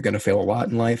failed. You're going to fail a lot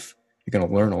in life. You're going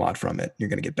to learn a lot from it. You're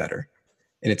going to get better.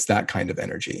 And it's that kind of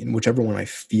energy. And whichever one I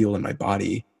feel in my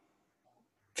body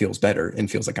feels better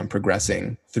and feels like I'm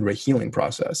progressing through a healing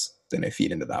process, then I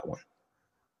feed into that one.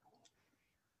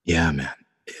 Yeah, man.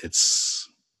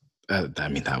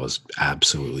 That was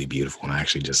absolutely beautiful. And I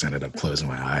actually just ended up closing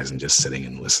my eyes and just sitting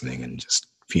and listening and just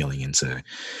feeling into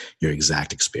your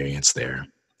exact experience there.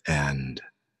 And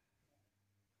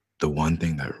the one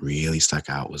thing that really stuck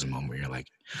out was a moment where you're like,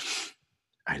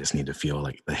 I just need to feel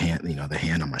like the hand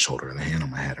on my shoulder, or the hand on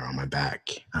my head, or on my back.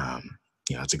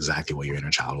 It's exactly what your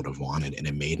inner child would have wanted. And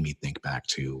it made me think back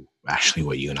to actually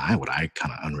what I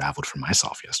kind of unraveled for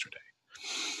myself yesterday.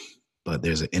 But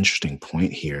there's an interesting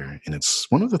point here, and it's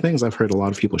one of the things I've heard a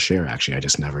lot of people share, actually. I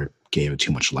just never gave it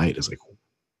too much light, is like,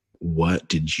 what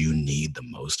did you need the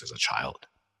most as a child?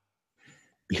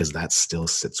 Because that still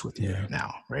sits with you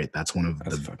now, right? That's one of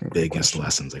the biggest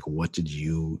lessons. Like, what did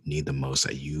you need the most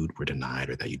that you were denied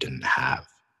or that you didn't have?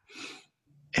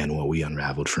 And what we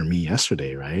unraveled for me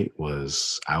yesterday, right,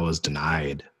 was I was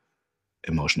denied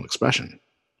emotional expression.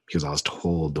 Because I was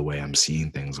told the way I'm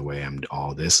seeing things, the way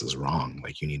all this is wrong.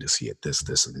 Like, you need to see it this,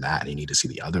 and that, and you need to see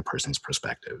the other person's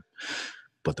perspective.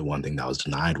 But the one thing that was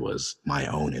denied was my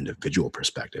own individual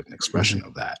perspective and expression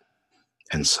of that.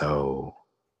 And so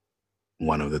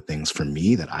one of the things for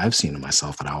me that I've seen in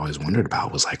myself that I always wondered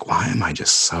about was like, why am I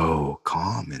just so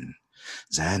calm and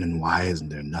zen, and why isn't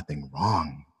there nothing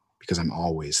wrong? Because I'm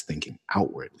always thinking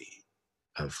outwardly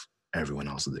of everyone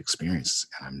else's experience,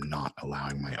 and I'm not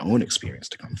allowing my own experience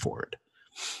to come forward.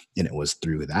 And it was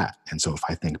through that. And so if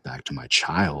I think back to my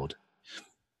child,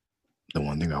 the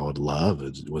one thing I would love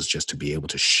was just to be able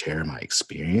to share my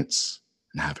experience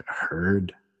and have it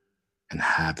heard and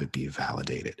have it be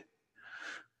validated,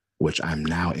 which I'm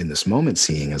now in this moment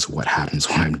seeing as what happens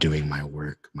when I'm doing my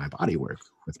work, my body work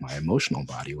with my emotional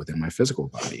body within my physical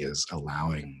body, is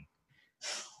allowing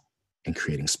and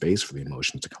creating space for the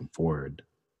emotions to come forward,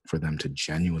 for them to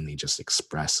genuinely just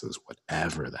express as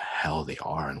whatever the hell they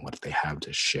are and what they have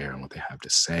to share and what they have to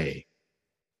say.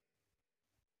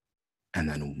 And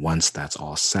then once that's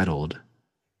all settled,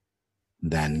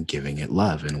 then giving it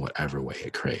love in whatever way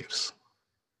it craves.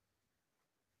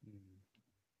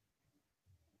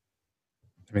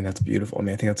 I mean, that's beautiful. I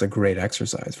mean, I think that's a great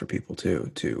exercise for people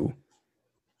too,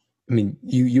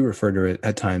 you refer to it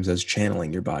at times as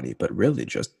channeling your body, but really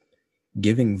just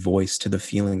giving voice to the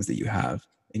feelings that you have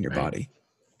in your body,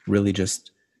 really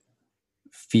just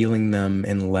feeling them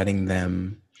and letting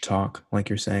them talk. Like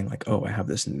you're saying, like, oh, I have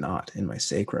this knot in my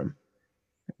sacrum.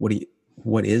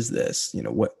 What is this?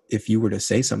 What, if you were to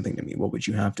say something to me, what would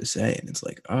you have to say? And it's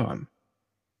like, oh, I'm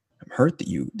hurt that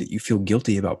you feel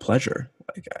guilty about pleasure.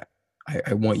 Like,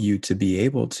 I want you to be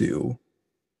able to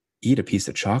eat a piece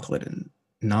of chocolate and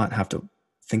not have to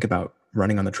think about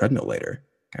running on the treadmill later.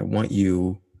 I want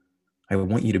you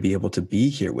to be able to be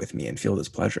here with me and feel this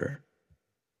pleasure.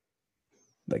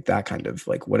 Like that kind of,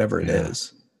 like, whatever it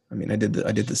is. I mean, I did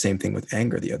the same thing with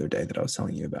anger the other day that I was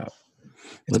telling you about.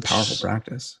 It's a powerful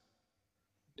practice.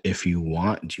 If you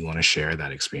want, do you want to share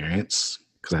that experience?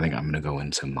 Because I think I'm going to go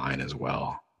into mine as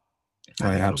well.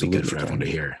 I think it'll be good for everyone to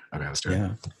hear. Okay, let's do it.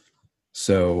 Yeah.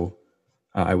 So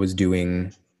I was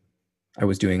doing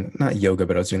not yoga,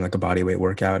 but I was doing like a body weight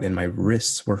workout, and my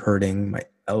wrists were hurting, my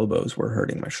elbows were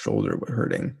hurting, my shoulder were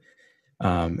hurting.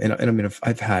 And I mean,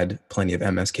 I've had plenty of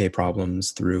MSK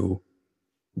problems through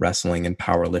wrestling and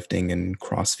powerlifting and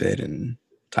CrossFit and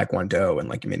Taekwondo. And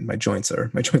like, I mean, my joints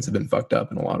have been fucked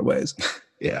up in a lot of ways.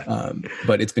 Yeah.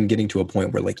 But it's been getting to a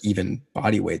point where like even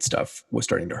body weight stuff was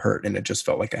starting to hurt. And it just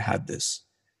felt like I had this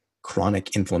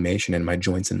chronic inflammation in my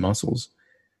joints and muscles.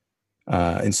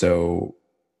 And so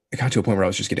it got to a point where I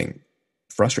was just getting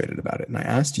frustrated about it. And I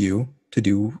asked you to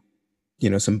do,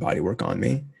 some body work on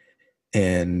me.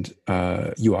 And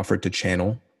you offered to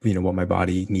channel, what my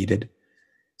body needed.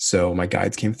 So my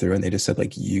guides came through and they just said,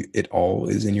 like, it all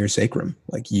is in your sacrum.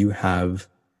 Like, you have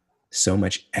so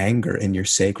much anger in your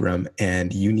sacrum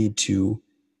and you need to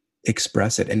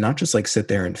express it, and not just like sit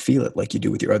there and feel it like you do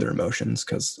with your other emotions.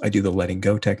 Cause I do the letting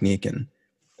go technique, and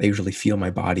I usually feel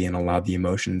my body and allow the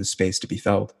emotion, the space to be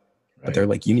felt. Right. But they're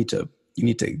like, you need to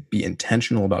be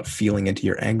intentional about feeling into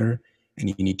your anger, and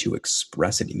you need to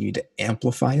express it. You need to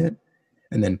amplify it,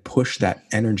 and then push that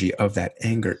energy of that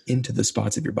anger into the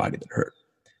spots of your body that hurt.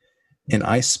 And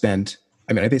I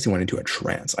basically went into a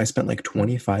trance. I spent like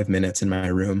 25 minutes in my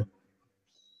room,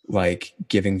 like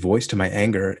giving voice to my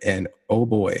anger. And oh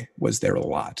boy, was there a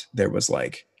lot. There was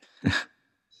like,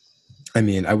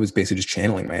 I was basically just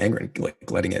channeling my anger and like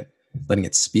letting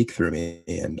it speak through me.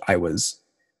 And I was,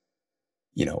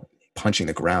 punching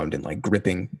the ground and like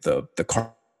gripping the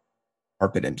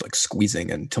carpet and like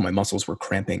squeezing until my muscles were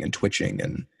cramping and twitching,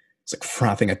 and it's like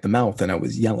frothing at the mouth. And I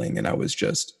was yelling, and I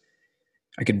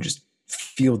could just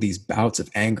feel these bouts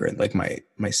of anger, and like my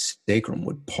sacrum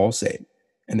would pulsate,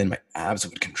 and then my abs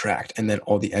would contract, and then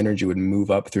all the energy would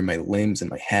move up through my limbs and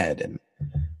my head, and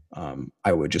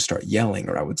I would just start yelling,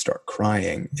 or I would start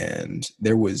crying. And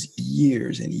there was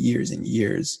years and years and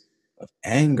years of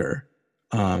anger,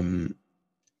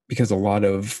 because a lot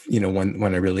of,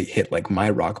 when I really hit like my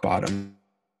rock bottom,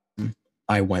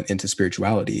 I went into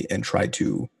spirituality and tried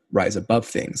to rise above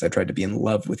things. I tried to be in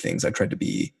love with things. I tried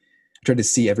to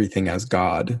see everything as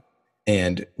God.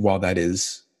 And while that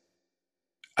is,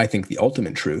 I think, the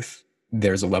ultimate truth,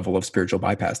 there's a level of spiritual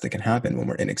bypass that can happen when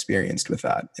we're inexperienced with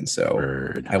that. And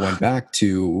so I went back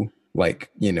to like,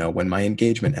 when my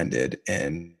engagement ended,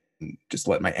 and just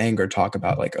let my anger talk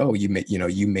about like, oh, you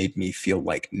made me feel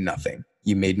like nothing.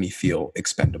 You made me feel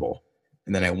expendable.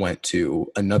 And then I went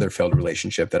to another failed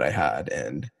relationship that I had,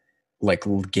 and like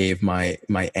gave my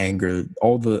anger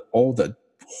all the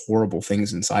horrible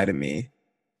things inside of me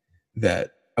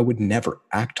that I would never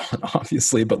act on,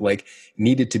 obviously, but like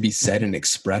needed to be said and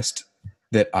expressed,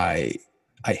 that I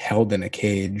held in a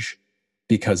cage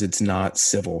because it's not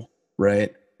civil,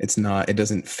 right? It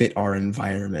doesn't fit our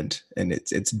environment, and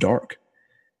it's dark,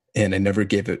 and I never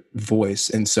gave it voice.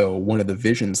 And so one of the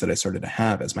visions that I started to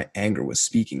have as my anger was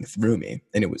speaking through me,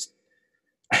 and it was,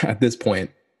 at this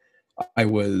point, I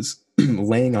was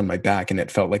laying on my back, and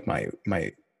it felt like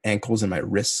my ankles and my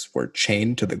wrists were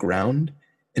chained to the ground,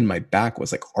 and my back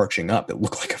was like arching up. It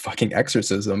looked like a fucking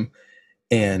exorcism.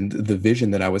 And the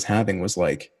vision that I was having was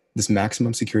like this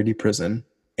maximum security prison,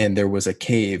 and there was a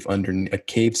cave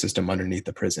system underneath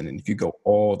the prison. And if you go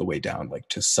all the way down, like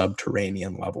to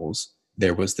subterranean levels,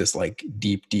 there was this like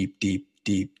deep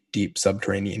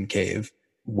subterranean cave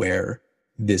where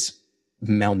this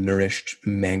malnourished,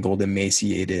 mangled,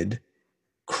 emaciated,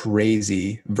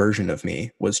 crazy version of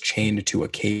me was chained to a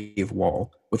cave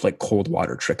wall with like cold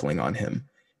water trickling on him.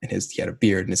 And he had a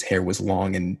beard, and his hair was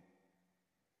long and,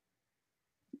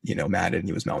 matted, and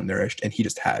he was malnourished, and he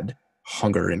just had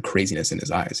hunger and craziness in his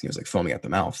eyes. He was like foaming at the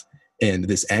mouth. And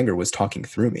this anger was talking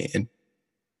through me and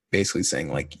basically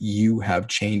saying like, you have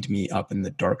chained me up in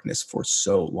the darkness for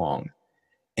so long.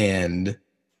 And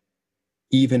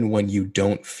even when you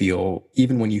feel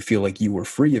like you were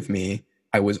free of me,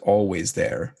 I was always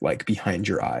there, like behind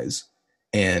your eyes.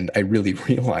 And I really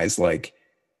realized like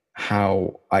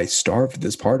how I starved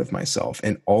this part of myself,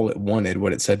 and all it wanted,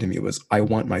 what it said to me was, I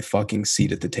want my fucking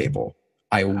seat at the table.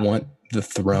 I want the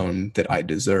throne that I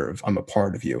deserve. I'm a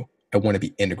part of you. I want to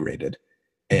be integrated.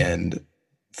 And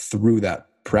through that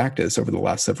practice over the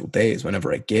last several days,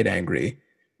 whenever I get angry,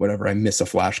 whenever I miss a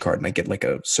flashcard and I get like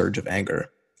a surge of anger,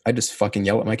 I just fucking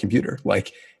yell at my computer.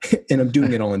 Like, and I'm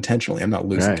doing it all intentionally. I'm not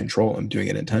losing control. I'm doing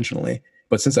it intentionally.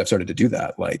 But since I've started to do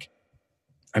that, like,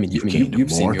 you've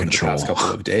seen me over the past couple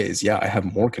of days. Yeah, I have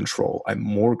more control. I'm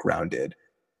more grounded.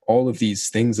 All of these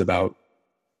things about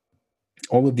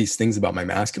my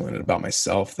masculine and about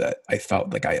myself that I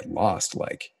felt like I had lost,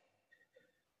 like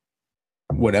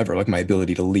whatever, like my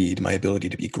ability to lead, my ability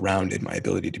to be grounded, my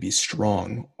ability to be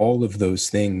strong, all of those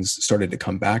things started to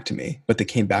come back to me, but they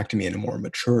came back to me in a more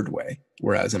matured way.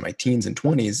 Whereas in my teens and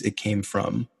 20s, it came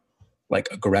from like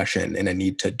aggression and a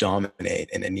need to dominate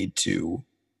and a need to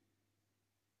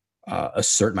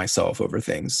assert myself over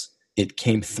things. It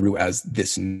came through as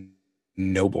this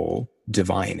noble,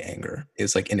 divine anger.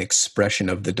 It's like an expression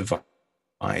of the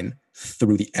divine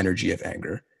through the energy of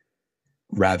anger,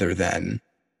 rather than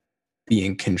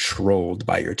being controlled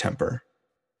by your temper.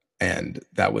 And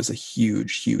that was a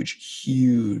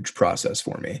huge process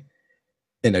for me.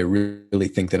 And I really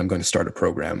think that I'm going to start a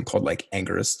program called like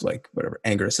anger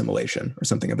assimilation or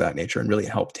something of that nature, and really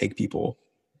help take people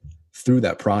through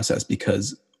that process,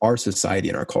 because our society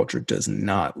and our culture does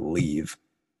not leave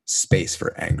space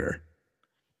for anger.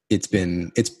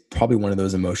 It's probably one of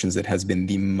those emotions that has been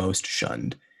the most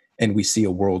shunned. And we see a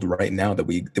world right now that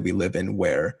we live in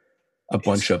where a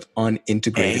bunch of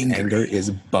unintegrated anger angry. is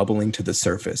bubbling to the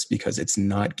surface because it's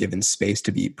not given space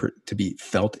to be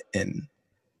felt and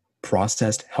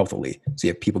processed healthily. So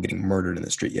you have people getting murdered in the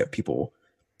street. You have people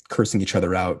cursing each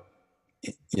other out,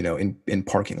 in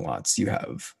parking lots. You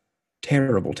have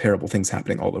terrible, terrible things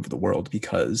happening all over the world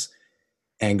because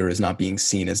anger is not being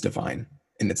seen as divine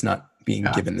and it's not being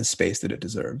given the space that it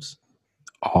deserves.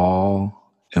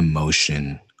 All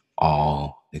emotion,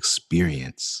 all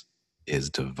experience is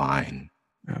divine,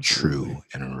 Absolutely. true,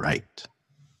 and right.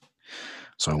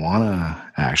 So I want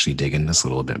to actually dig in this a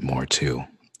little bit more too.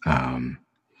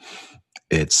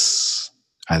 It's,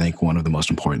 I think, one of the most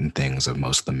important things of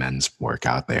most of the men's work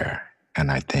out there. And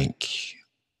I think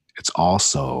it's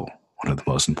also one of the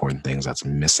most important things that's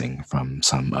missing from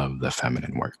some of the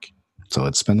feminine work. So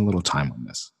let's spend a little time on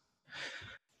this.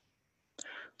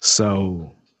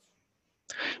 So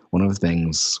one of the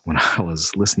things when I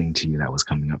was listening to you that was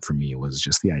coming up for me was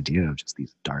just the idea of just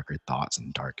these darker thoughts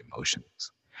and dark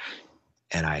emotions.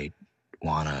 And I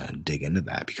want to dig into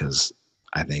that because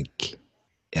I think,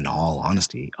 in all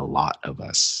honesty, a lot of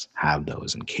us have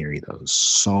those and carry those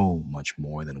so much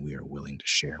more than we are willing to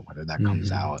share, whether that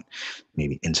comes out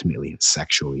maybe intimately and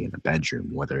sexually in the bedroom,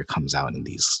 whether it comes out in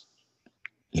these,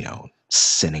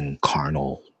 sinning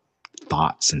carnal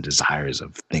thoughts and desires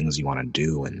of things you want to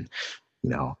do. And,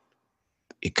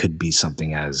 it could be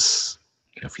something as,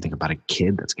 if you think about a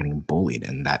kid that's getting bullied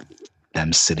and that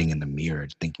them sitting in the mirror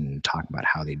talking about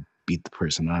how they beat the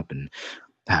person up and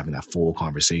having that full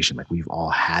conversation. Like, we've all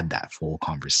had that full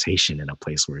conversation in a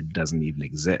place where it doesn't even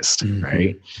exist,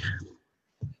 right?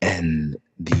 And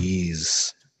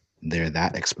they're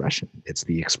that expression. It's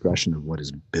the expression of what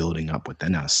is building up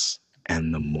within us.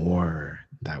 And the more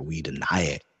that we deny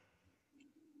it,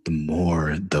 the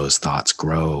more those thoughts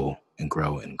grow and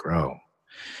grow and grow.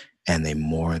 And the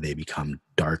more they become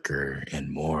darker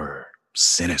and more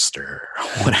sinister,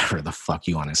 whatever the fuck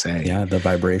you want to say. Yeah, the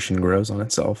vibration grows on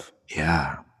itself.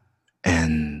 Yeah.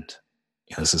 And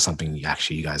this is something you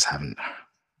guys haven't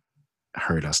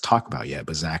heard us talk about yet,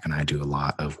 but Zach and I do a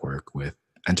lot of work with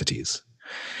entities.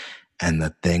 And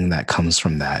the thing that comes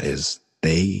from that is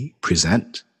they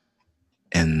present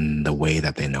in the way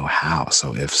that they know how.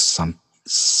 So if some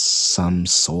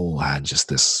soul had just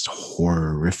this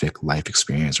horrific life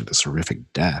experience or this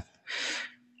horrific death,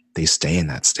 they stay in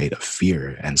that state of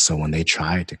fear. And so when they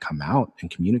try to come out and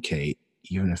communicate,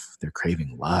 even if they're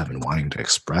craving love and wanting to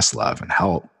express love and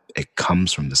help, it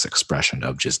comes from this expression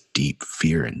of just deep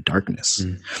fear and darkness.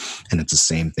 And it's the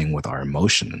same thing with our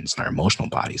emotions and our emotional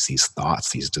bodies. These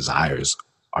thoughts, these desires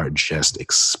are just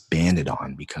expanded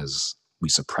on because we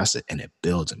suppress it and it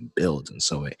builds and builds. And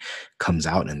so it comes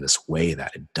out in this way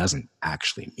that it doesn't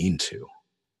actually mean to.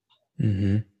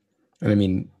 And I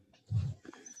mean,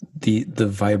 the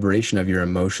vibration of your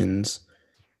emotions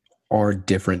are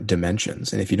different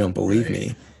dimensions. And if you don't believe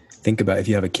me, think about if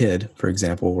you have a kid, for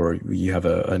example, or you have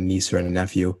a niece or a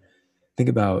nephew, think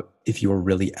about if you're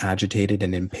really agitated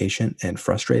and impatient and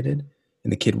frustrated,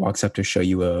 and the kid walks up to show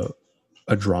you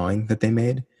a drawing that they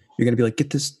made, you're going to be like, get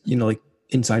this, like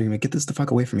inside you're like, get this the fuck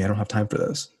away from me. I don't have time for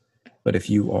this. But if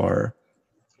you are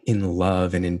in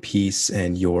love and in peace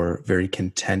and you're very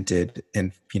contented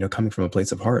and, coming from a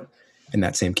place of heart, and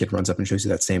that same kid runs up and shows you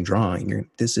that same drawing,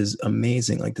 this is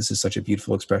amazing. Like, this is such a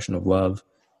beautiful expression of love.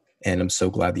 And I'm so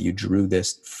glad that you drew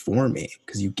this for me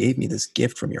because you gave me this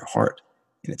gift from your heart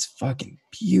and it's fucking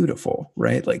beautiful.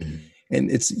 Right. Like,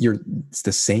 and it's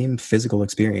the same physical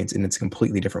experience and it's a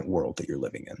completely different world that you're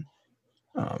living in.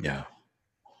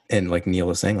 And like Neil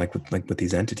was saying, like with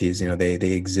these entities,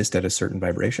 they exist at a certain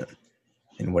vibration,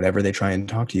 and whatever they try and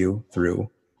talk to you through,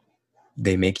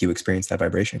 they make you experience that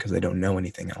vibration because they don't know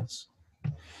anything else.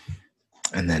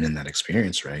 And then in that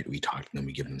experience, right, we talk to them,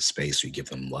 we give them space, we give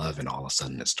them love, and all of a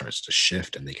sudden it starts to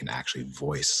shift and they can actually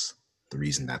voice the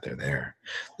reason that they're there.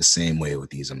 The same way with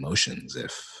these emotions.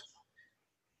 If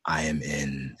I am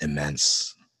in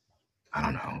immense,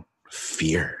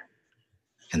 fear,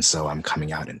 and so I'm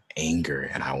coming out in anger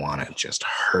and I want to just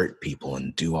hurt people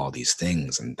and do all these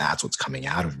things, and that's what's coming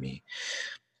out of me.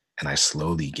 And I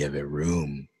slowly give it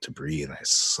room to breathe. I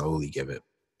slowly give it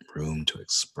room to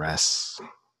express.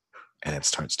 And it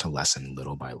starts to lessen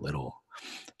little by little.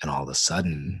 And all of a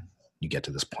sudden, you get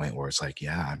to this point where it's like,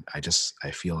 yeah,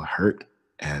 I feel hurt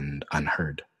and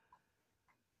unheard.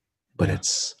 But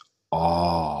it's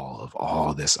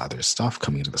all this other stuff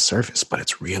coming to the surface, but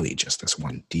it's really just this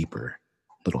one deeper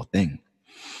little thing.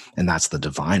 And that's the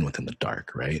divine within the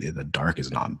dark, right? The dark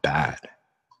is not bad.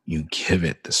 You give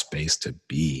it the space to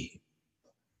be,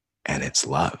 and it's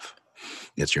love.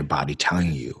 It's your body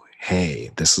telling you,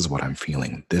 hey, this is what I'm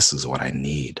feeling. This is what I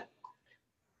need.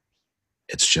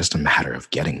 It's just a matter of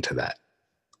getting to that.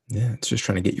 Yeah, it's just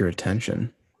trying to get your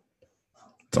attention.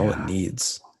 That's all it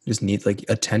needs. Just need, like,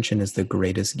 attention is the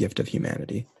greatest gift of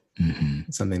humanity. Mm-hmm.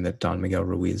 It's something that Don Miguel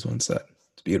Ruiz once said.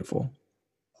 It's beautiful.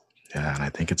 Yeah, and I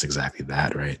think it's exactly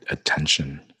that, right?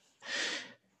 Attention.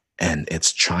 And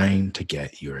it's trying to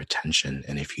get your attention.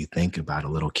 And if you think about a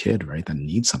little kid, right, that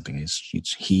needs something,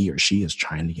 he or she is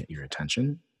trying to get your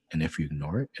attention. And if you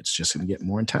ignore it, it's just going to get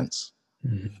more intense.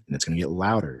 Mm-hmm. And it's going to get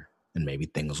louder. And maybe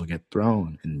things will get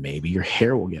thrown. And maybe your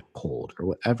hair will get pulled or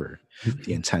whatever. Mm-hmm.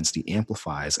 The intensity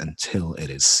amplifies until it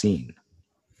is seen.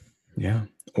 Yeah.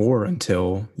 Or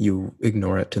until you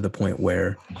ignore it to the point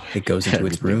where it goes into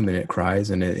its room and it cries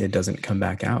and it doesn't come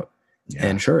back out. Yeah.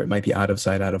 And sure, it might be out of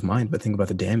sight, out of mind, but think about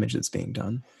the damage that's being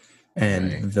done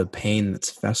and the pain that's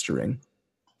festering.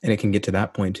 And it can get to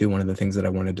that point too. One of the things that I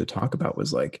wanted to talk about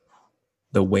was like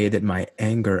the way that my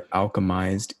anger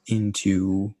alchemized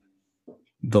into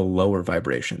the lower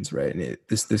vibrations, right? And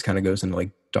this kind of goes into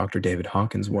like Dr. David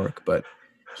Hawkins' work, but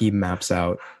he maps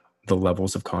out the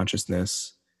levels of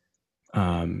consciousness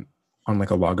on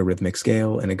like a logarithmic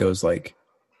scale, and it goes like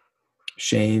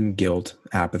shame, guilt,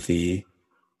 apathy,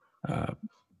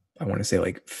 I want to say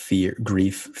like fear,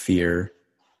 grief, fear,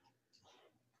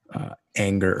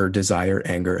 anger or desire,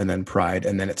 anger, and then pride.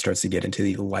 And then it starts to get into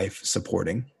the life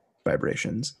supporting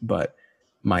vibrations. But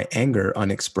my anger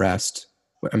unexpressed,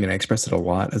 I mean, I expressed it a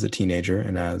lot as a teenager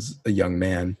and as a young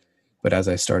man, but as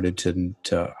I started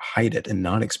to hide it and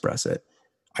not express it,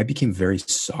 I became very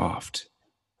soft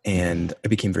and I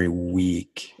became very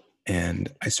weak,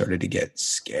 and I started to get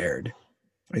scared.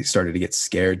 I started to get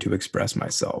scared to express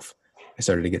myself. I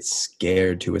started to get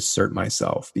scared to assert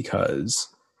myself because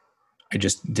I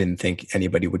just didn't think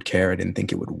anybody would care. I didn't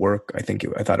think it would work. I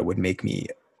thought it would make me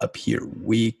appear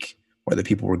weak, or that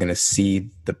people were going to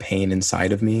see the pain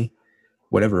inside of me,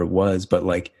 whatever it was. But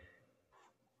like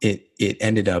it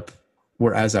ended up,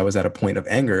 whereas I was at a point of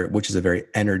anger, which is a very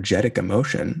energetic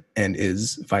emotion and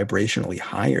is vibrationally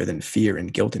higher than fear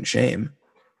and guilt and shame.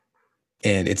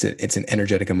 And it's an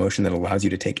energetic emotion that allows you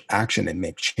to take action and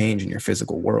make change in your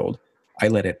physical world. I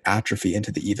let it atrophy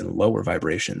into the even lower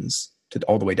vibrations, to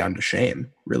all the way down to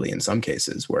shame, really, in some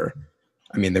cases, where,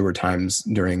 I mean, there were times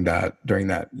during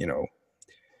that, you know,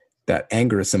 that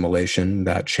anger assimilation,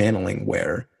 that channeling,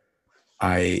 where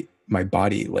my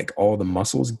body, like all the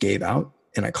muscles gave out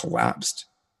and I collapsed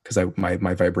because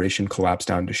my vibration collapsed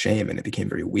down to shame, and it became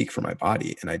very weak for my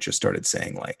body. And I just started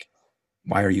saying like,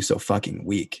 why are you so fucking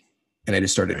weak? And I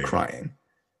just started crying.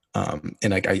 And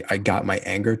like, I got my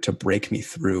anger to break me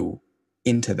through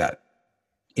into that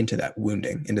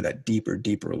wounding, into that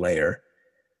deeper layer.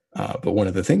 But one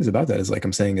of the things about that is, like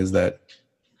I'm saying, is that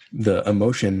the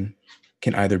emotion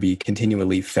can either be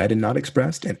continually fed and not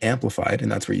expressed and amplified.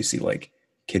 And that's where you see like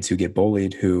kids who get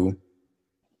bullied, who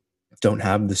don't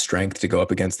have the strength to go up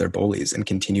against their bullies and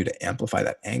continue to amplify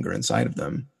that anger inside of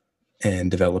them and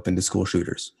develop into school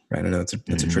shooters, right? I know it's a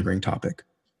triggering topic,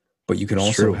 but you can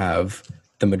also have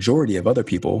the majority of other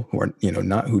people who are, you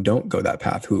know, who don't go that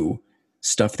path, who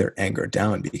stuff their anger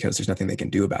down because there's nothing they can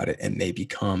do about it. And they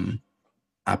become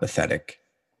apathetic.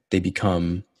 They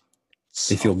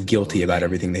feel guilty about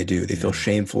everything they do. They feel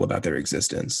shameful about their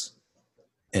existence.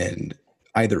 And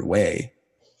either way,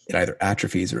 it either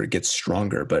atrophies or it gets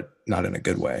stronger, but not in a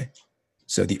good way.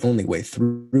 So the only way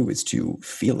through is to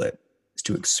feel it, is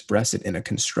to express it in a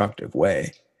constructive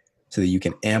way, so that you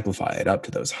can amplify it up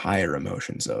to those higher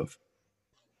emotions of,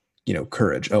 you know,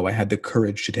 courage. Oh, I had the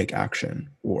courage to take action,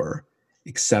 or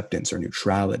acceptance, or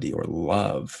neutrality, or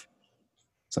love,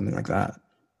 something like that.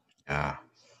 Yeah.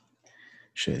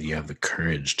 Shit, you have the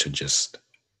courage to just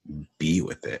be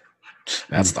with it.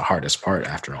 That's the hardest part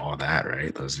after all that,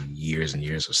 right? Those years and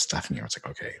years of stuff in here. It's like,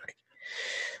 okay, like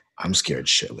I'm scared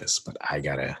shitless, but I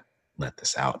gotta let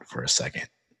this out for a second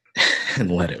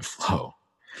and let it flow.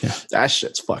 Yeah. That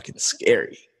shit's fucking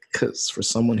scary, because for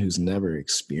someone who's never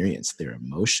experienced their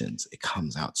emotions, it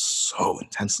comes out so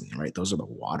intensely, right? Those are the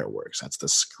waterworks. That's the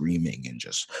screaming and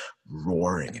just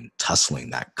roaring and tussling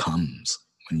that comes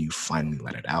when you finally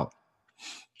let it out.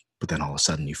 But then all of a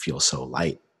sudden you feel so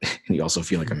light, and you also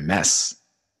feel like a mess.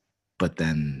 But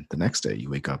then the next day you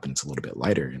wake up and it's a little bit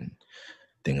lighter and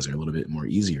things are a little bit more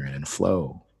easier and in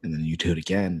flow. And then you do it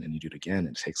again and you do it again.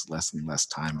 It takes less and less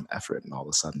time and effort. And all of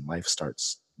a sudden life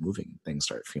starts moving. Things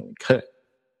start feeling good.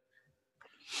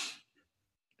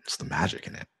 It's the magic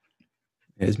in it.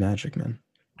 It is magic, man.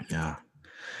 Yeah.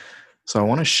 So I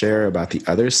want to share about the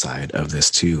other side of this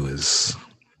too. Is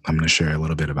I'm going to share a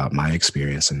little bit about my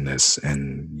experience in this.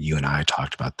 And you and I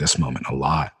talked about this moment a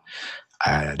lot.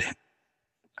 I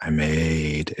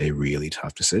made a really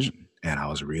tough decision. and I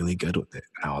was really good with it.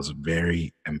 And I was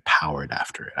very empowered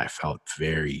after it. I felt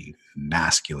very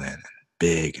masculine and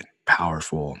big and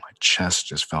powerful. My chest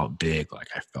just felt big. Like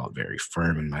I felt very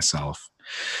firm in myself.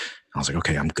 I was like,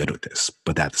 okay, I'm good with this.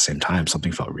 But at the same time,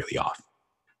 something felt really off.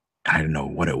 I didn't know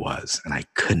what it was, and I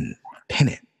couldn't pin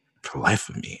it for the life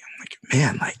of me. I'm like,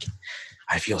 man, like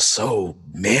I feel so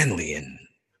manly, and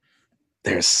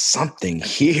there's something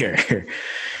here.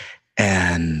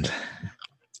 And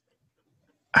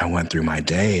I went through my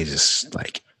day just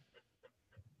like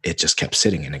it just kept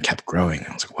sitting and it kept growing.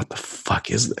 I was like, what the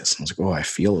fuck is this? I was like, oh, I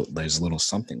feel there's a little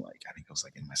something like, I think it was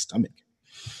like in my stomach.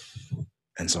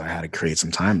 And so I had to create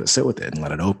some time to sit with it and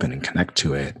let it open and connect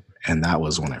to it. And that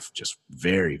was when I just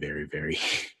very, very, very,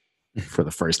 for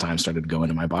the first time, started to go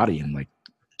into my body and like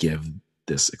give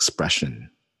this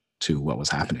expression to what was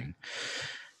happening.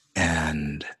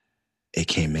 And it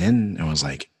came in and was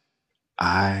like,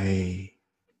 I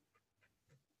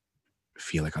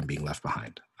feel like I'm being left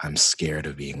behind. I'm scared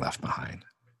of being left behind.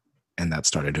 And that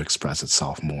started to express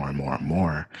itself more and more and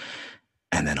more.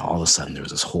 And then all of a sudden there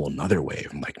was this whole nother wave.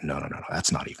 I'm like, no,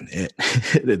 that's not even it.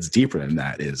 It's deeper than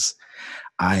that. Is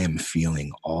I am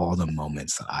feeling all the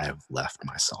moments that I have left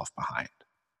myself behind.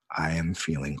 I am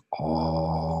feeling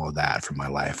all that from my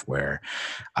life where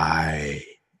I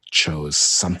chose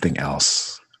something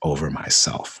else over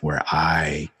myself, where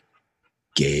I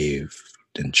gave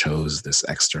and chose this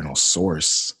external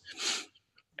source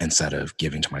instead of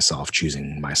giving to myself,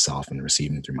 choosing myself and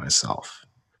receiving through myself.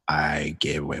 I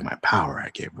gave away my power. I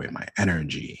gave away my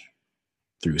energy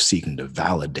through seeking to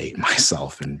validate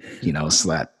myself, and, so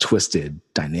that twisted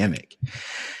dynamic.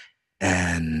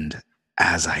 And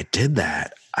as I did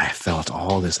that, I felt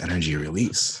all this energy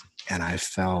release, and I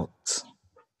felt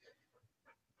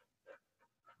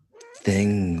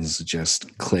things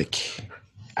just click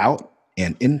out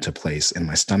and into place in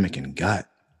my stomach and gut.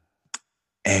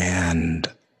 And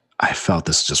I felt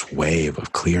this just wave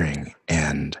of clearing.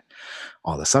 And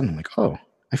all of a sudden I'm like, oh,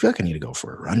 I feel like I need to go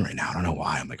for a run right now. I don't know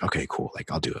why. I'm like, okay, cool.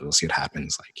 Like I'll do it. We'll see what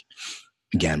happens. Like,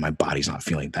 again, my body's not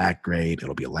feeling that great.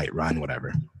 It'll be a light run,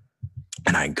 whatever.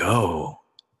 And I go,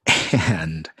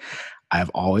 and I've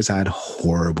always had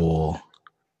horrible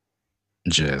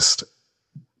just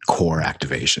core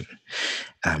activation.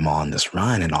 And I'm on this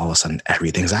run, and all of a sudden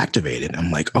everything's activated.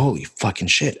 I'm like, holy fucking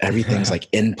shit. Everything's like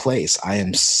in place. I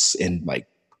am in like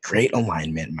great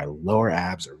alignment. My lower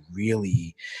abs are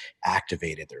really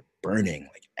activated. They're burning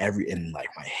and like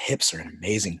my hips are in an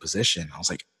amazing position. I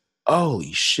was like,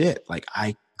 holy shit. Like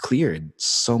I cleared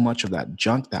so much of that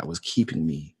junk that was keeping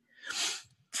me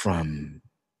from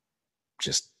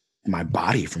just my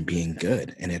body from being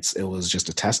good. And it was just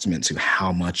a testament to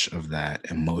how much of that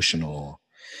emotional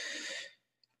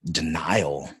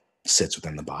denial sits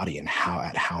within the body, and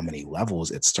at how many levels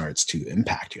it starts to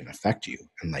impact you and affect you.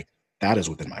 And like, that is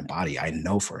within my body. I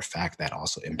know for a fact that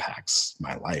also impacts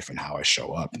my life and how I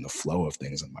show up and the flow of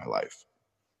things in my life.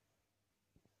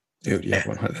 Dude, yeah,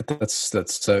 100.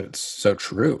 That's so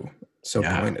true. So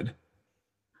pointed.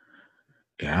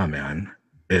 Yeah, man.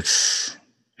 It's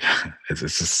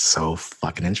just so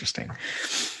fucking interesting.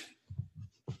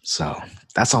 So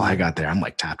that's all I got there. I'm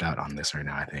like tapped out on this right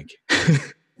now, I think.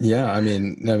 Yeah, I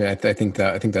think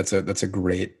that's a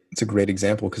great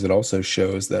example, because it also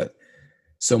shows that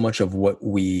so much of what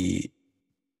we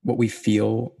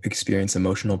feel, experience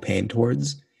emotional pain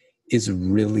towards, is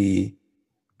really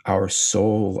our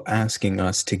soul asking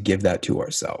us to give that to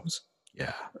ourselves.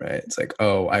 Yeah. Right. It's like,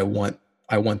 oh, I want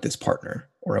this partner,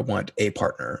 or I want a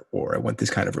partner, or I want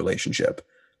this kind of relationship.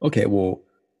 Okay, well,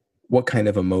 what kind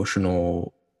of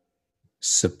emotional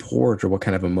support or what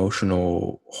kind of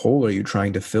emotional hole are you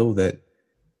trying to fill that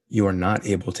you are not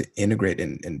able to integrate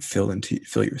and fill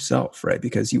yourself, right?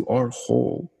 Because you are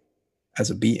whole as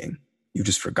a being. You've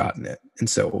just forgotten it. And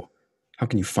so how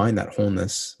can you find that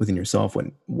wholeness within yourself?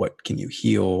 What can you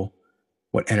heal?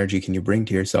 What energy can you bring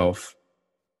to yourself?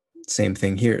 Same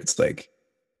thing here. It's like,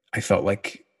 I felt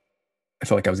like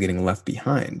I was getting left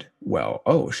behind. Well,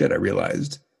 oh shit, I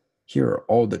realized here are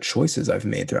all the choices I've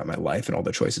made throughout my life, and all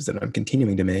the choices that I'm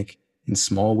continuing to make in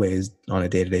small ways on a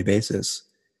day-to-day basis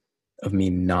of me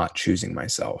not choosing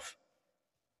myself.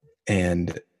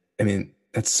 And I mean,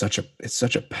 it's such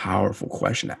a powerful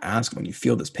question to ask when you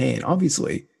feel this pain.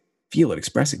 Obviously, feel it,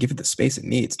 express it, give it the space it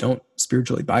needs. Don't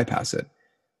spiritually bypass it.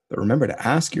 But remember to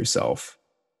ask yourself,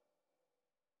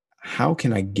 how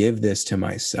can I give this to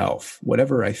myself?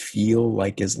 Whatever I feel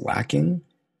like is lacking,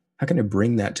 how can I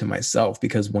bring that to myself?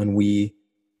 Because when we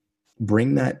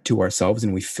bring that to ourselves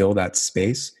and we fill that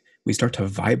space, we start to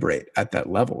vibrate at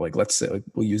that level. Like, let's say,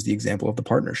 we'll use the example of the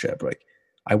partnership. Like,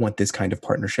 I want this kind of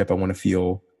partnership. I want to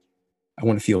I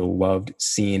want to feel loved,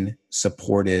 seen,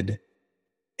 supported,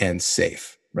 and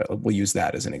safe. Right? We'll use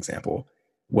that as an example.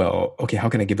 Well, okay, how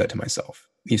can I give that to myself?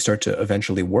 You start to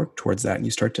eventually work towards that, and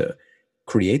you start to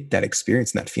create that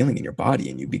experience and that feeling in your body,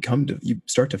 and you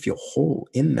start to feel whole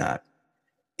in that.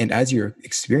 And as you're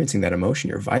experiencing that emotion,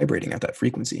 you're vibrating at that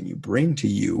frequency, and you bring to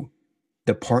you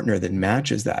the partner that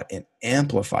matches that and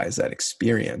amplifies that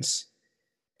experience.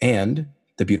 And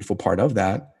the beautiful part of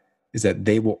that is that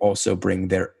they will also bring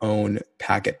their own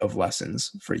packet of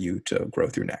lessons for you to grow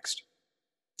through next.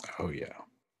 Oh, yeah.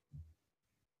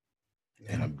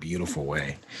 In a beautiful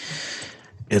way.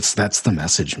 That's the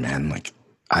message, man. Like,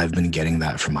 I've been getting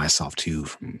that for myself too,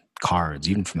 from cards,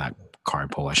 even from that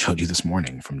card pull I showed you this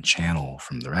morning, from channel,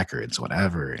 from the records,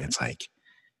 whatever. It's like,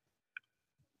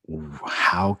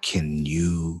 how can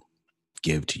you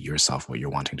give to yourself what you're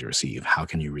wanting to receive? How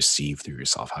can you receive through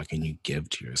yourself? How can you give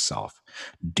to yourself?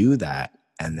 Do that,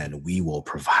 and then we will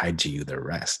provide to you the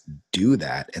rest. Do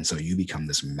that, and so you become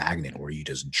this magnet where you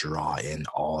just draw in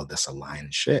all of this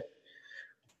aligned shit.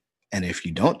 And if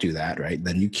you don't do that, right,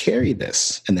 then you carry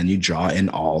this, and then you draw in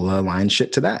all the aligned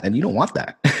shit to that, and you don't want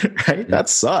that, right? That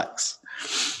sucks.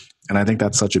 And I think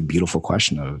that's such a beautiful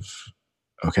question of,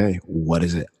 okay, what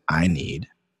is it I need?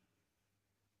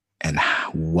 And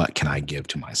what can I give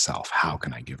to myself? How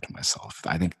can I give to myself?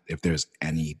 I think if there's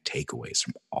any takeaways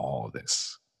from all of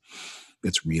this,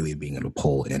 it's really being able to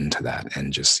pull into that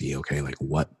and just see, okay, like,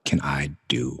 what can I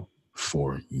do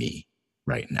for me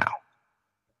right now?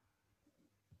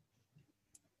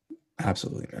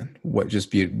 Absolutely, man. What just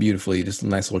beautifully, just a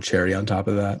nice little cherry on top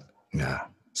of that. Yeah.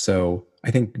 So I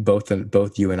think both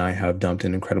you and I have dumped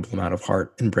an incredible amount of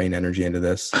heart and brain energy into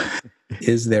this.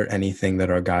 Is there anything that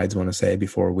our guides want to say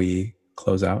before we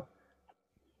close out?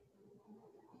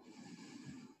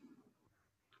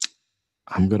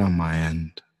 I'm good on my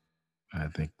end. I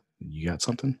think you got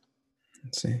something?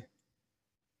 Let's see.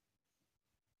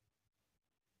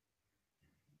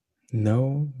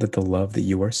 Know that the love that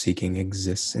you are seeking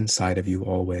exists inside of you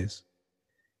always.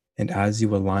 And as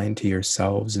you align to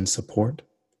yourselves in support,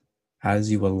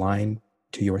 as you align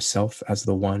to yourself as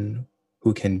the one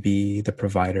who can be the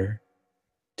provider,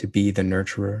 to be the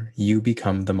nurturer, you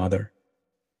become the mother.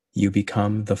 You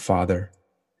become the father.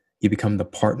 You become the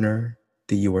partner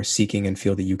that you are seeking and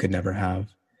feel that you could never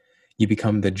have. You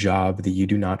become the job that you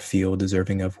do not feel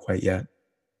deserving of quite yet.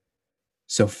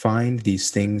 So find these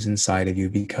things inside of you,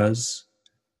 because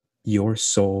your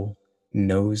soul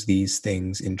knows these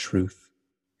things in truth.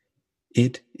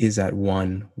 It is at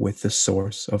one with the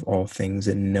source of all things.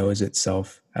 It knows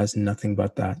itself as nothing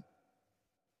but that.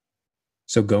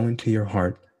 So go into your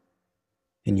heart,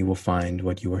 and you will find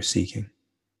what you are seeking.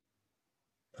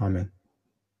 Amen.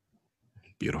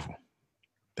 Beautiful.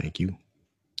 Thank you.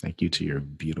 Thank you to your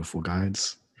beautiful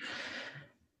guides.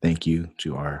 Thank you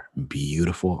to our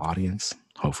beautiful audience.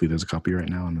 Hopefully there's a couple right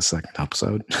now on the second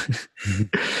episode, because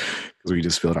we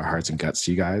just filled our hearts and guts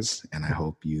to you guys. And I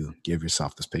hope you give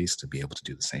yourself the space to be able to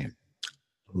do the same.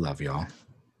 Love y'all.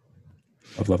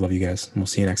 Love you guys. And we'll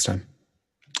see you next time.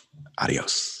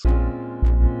 Adios.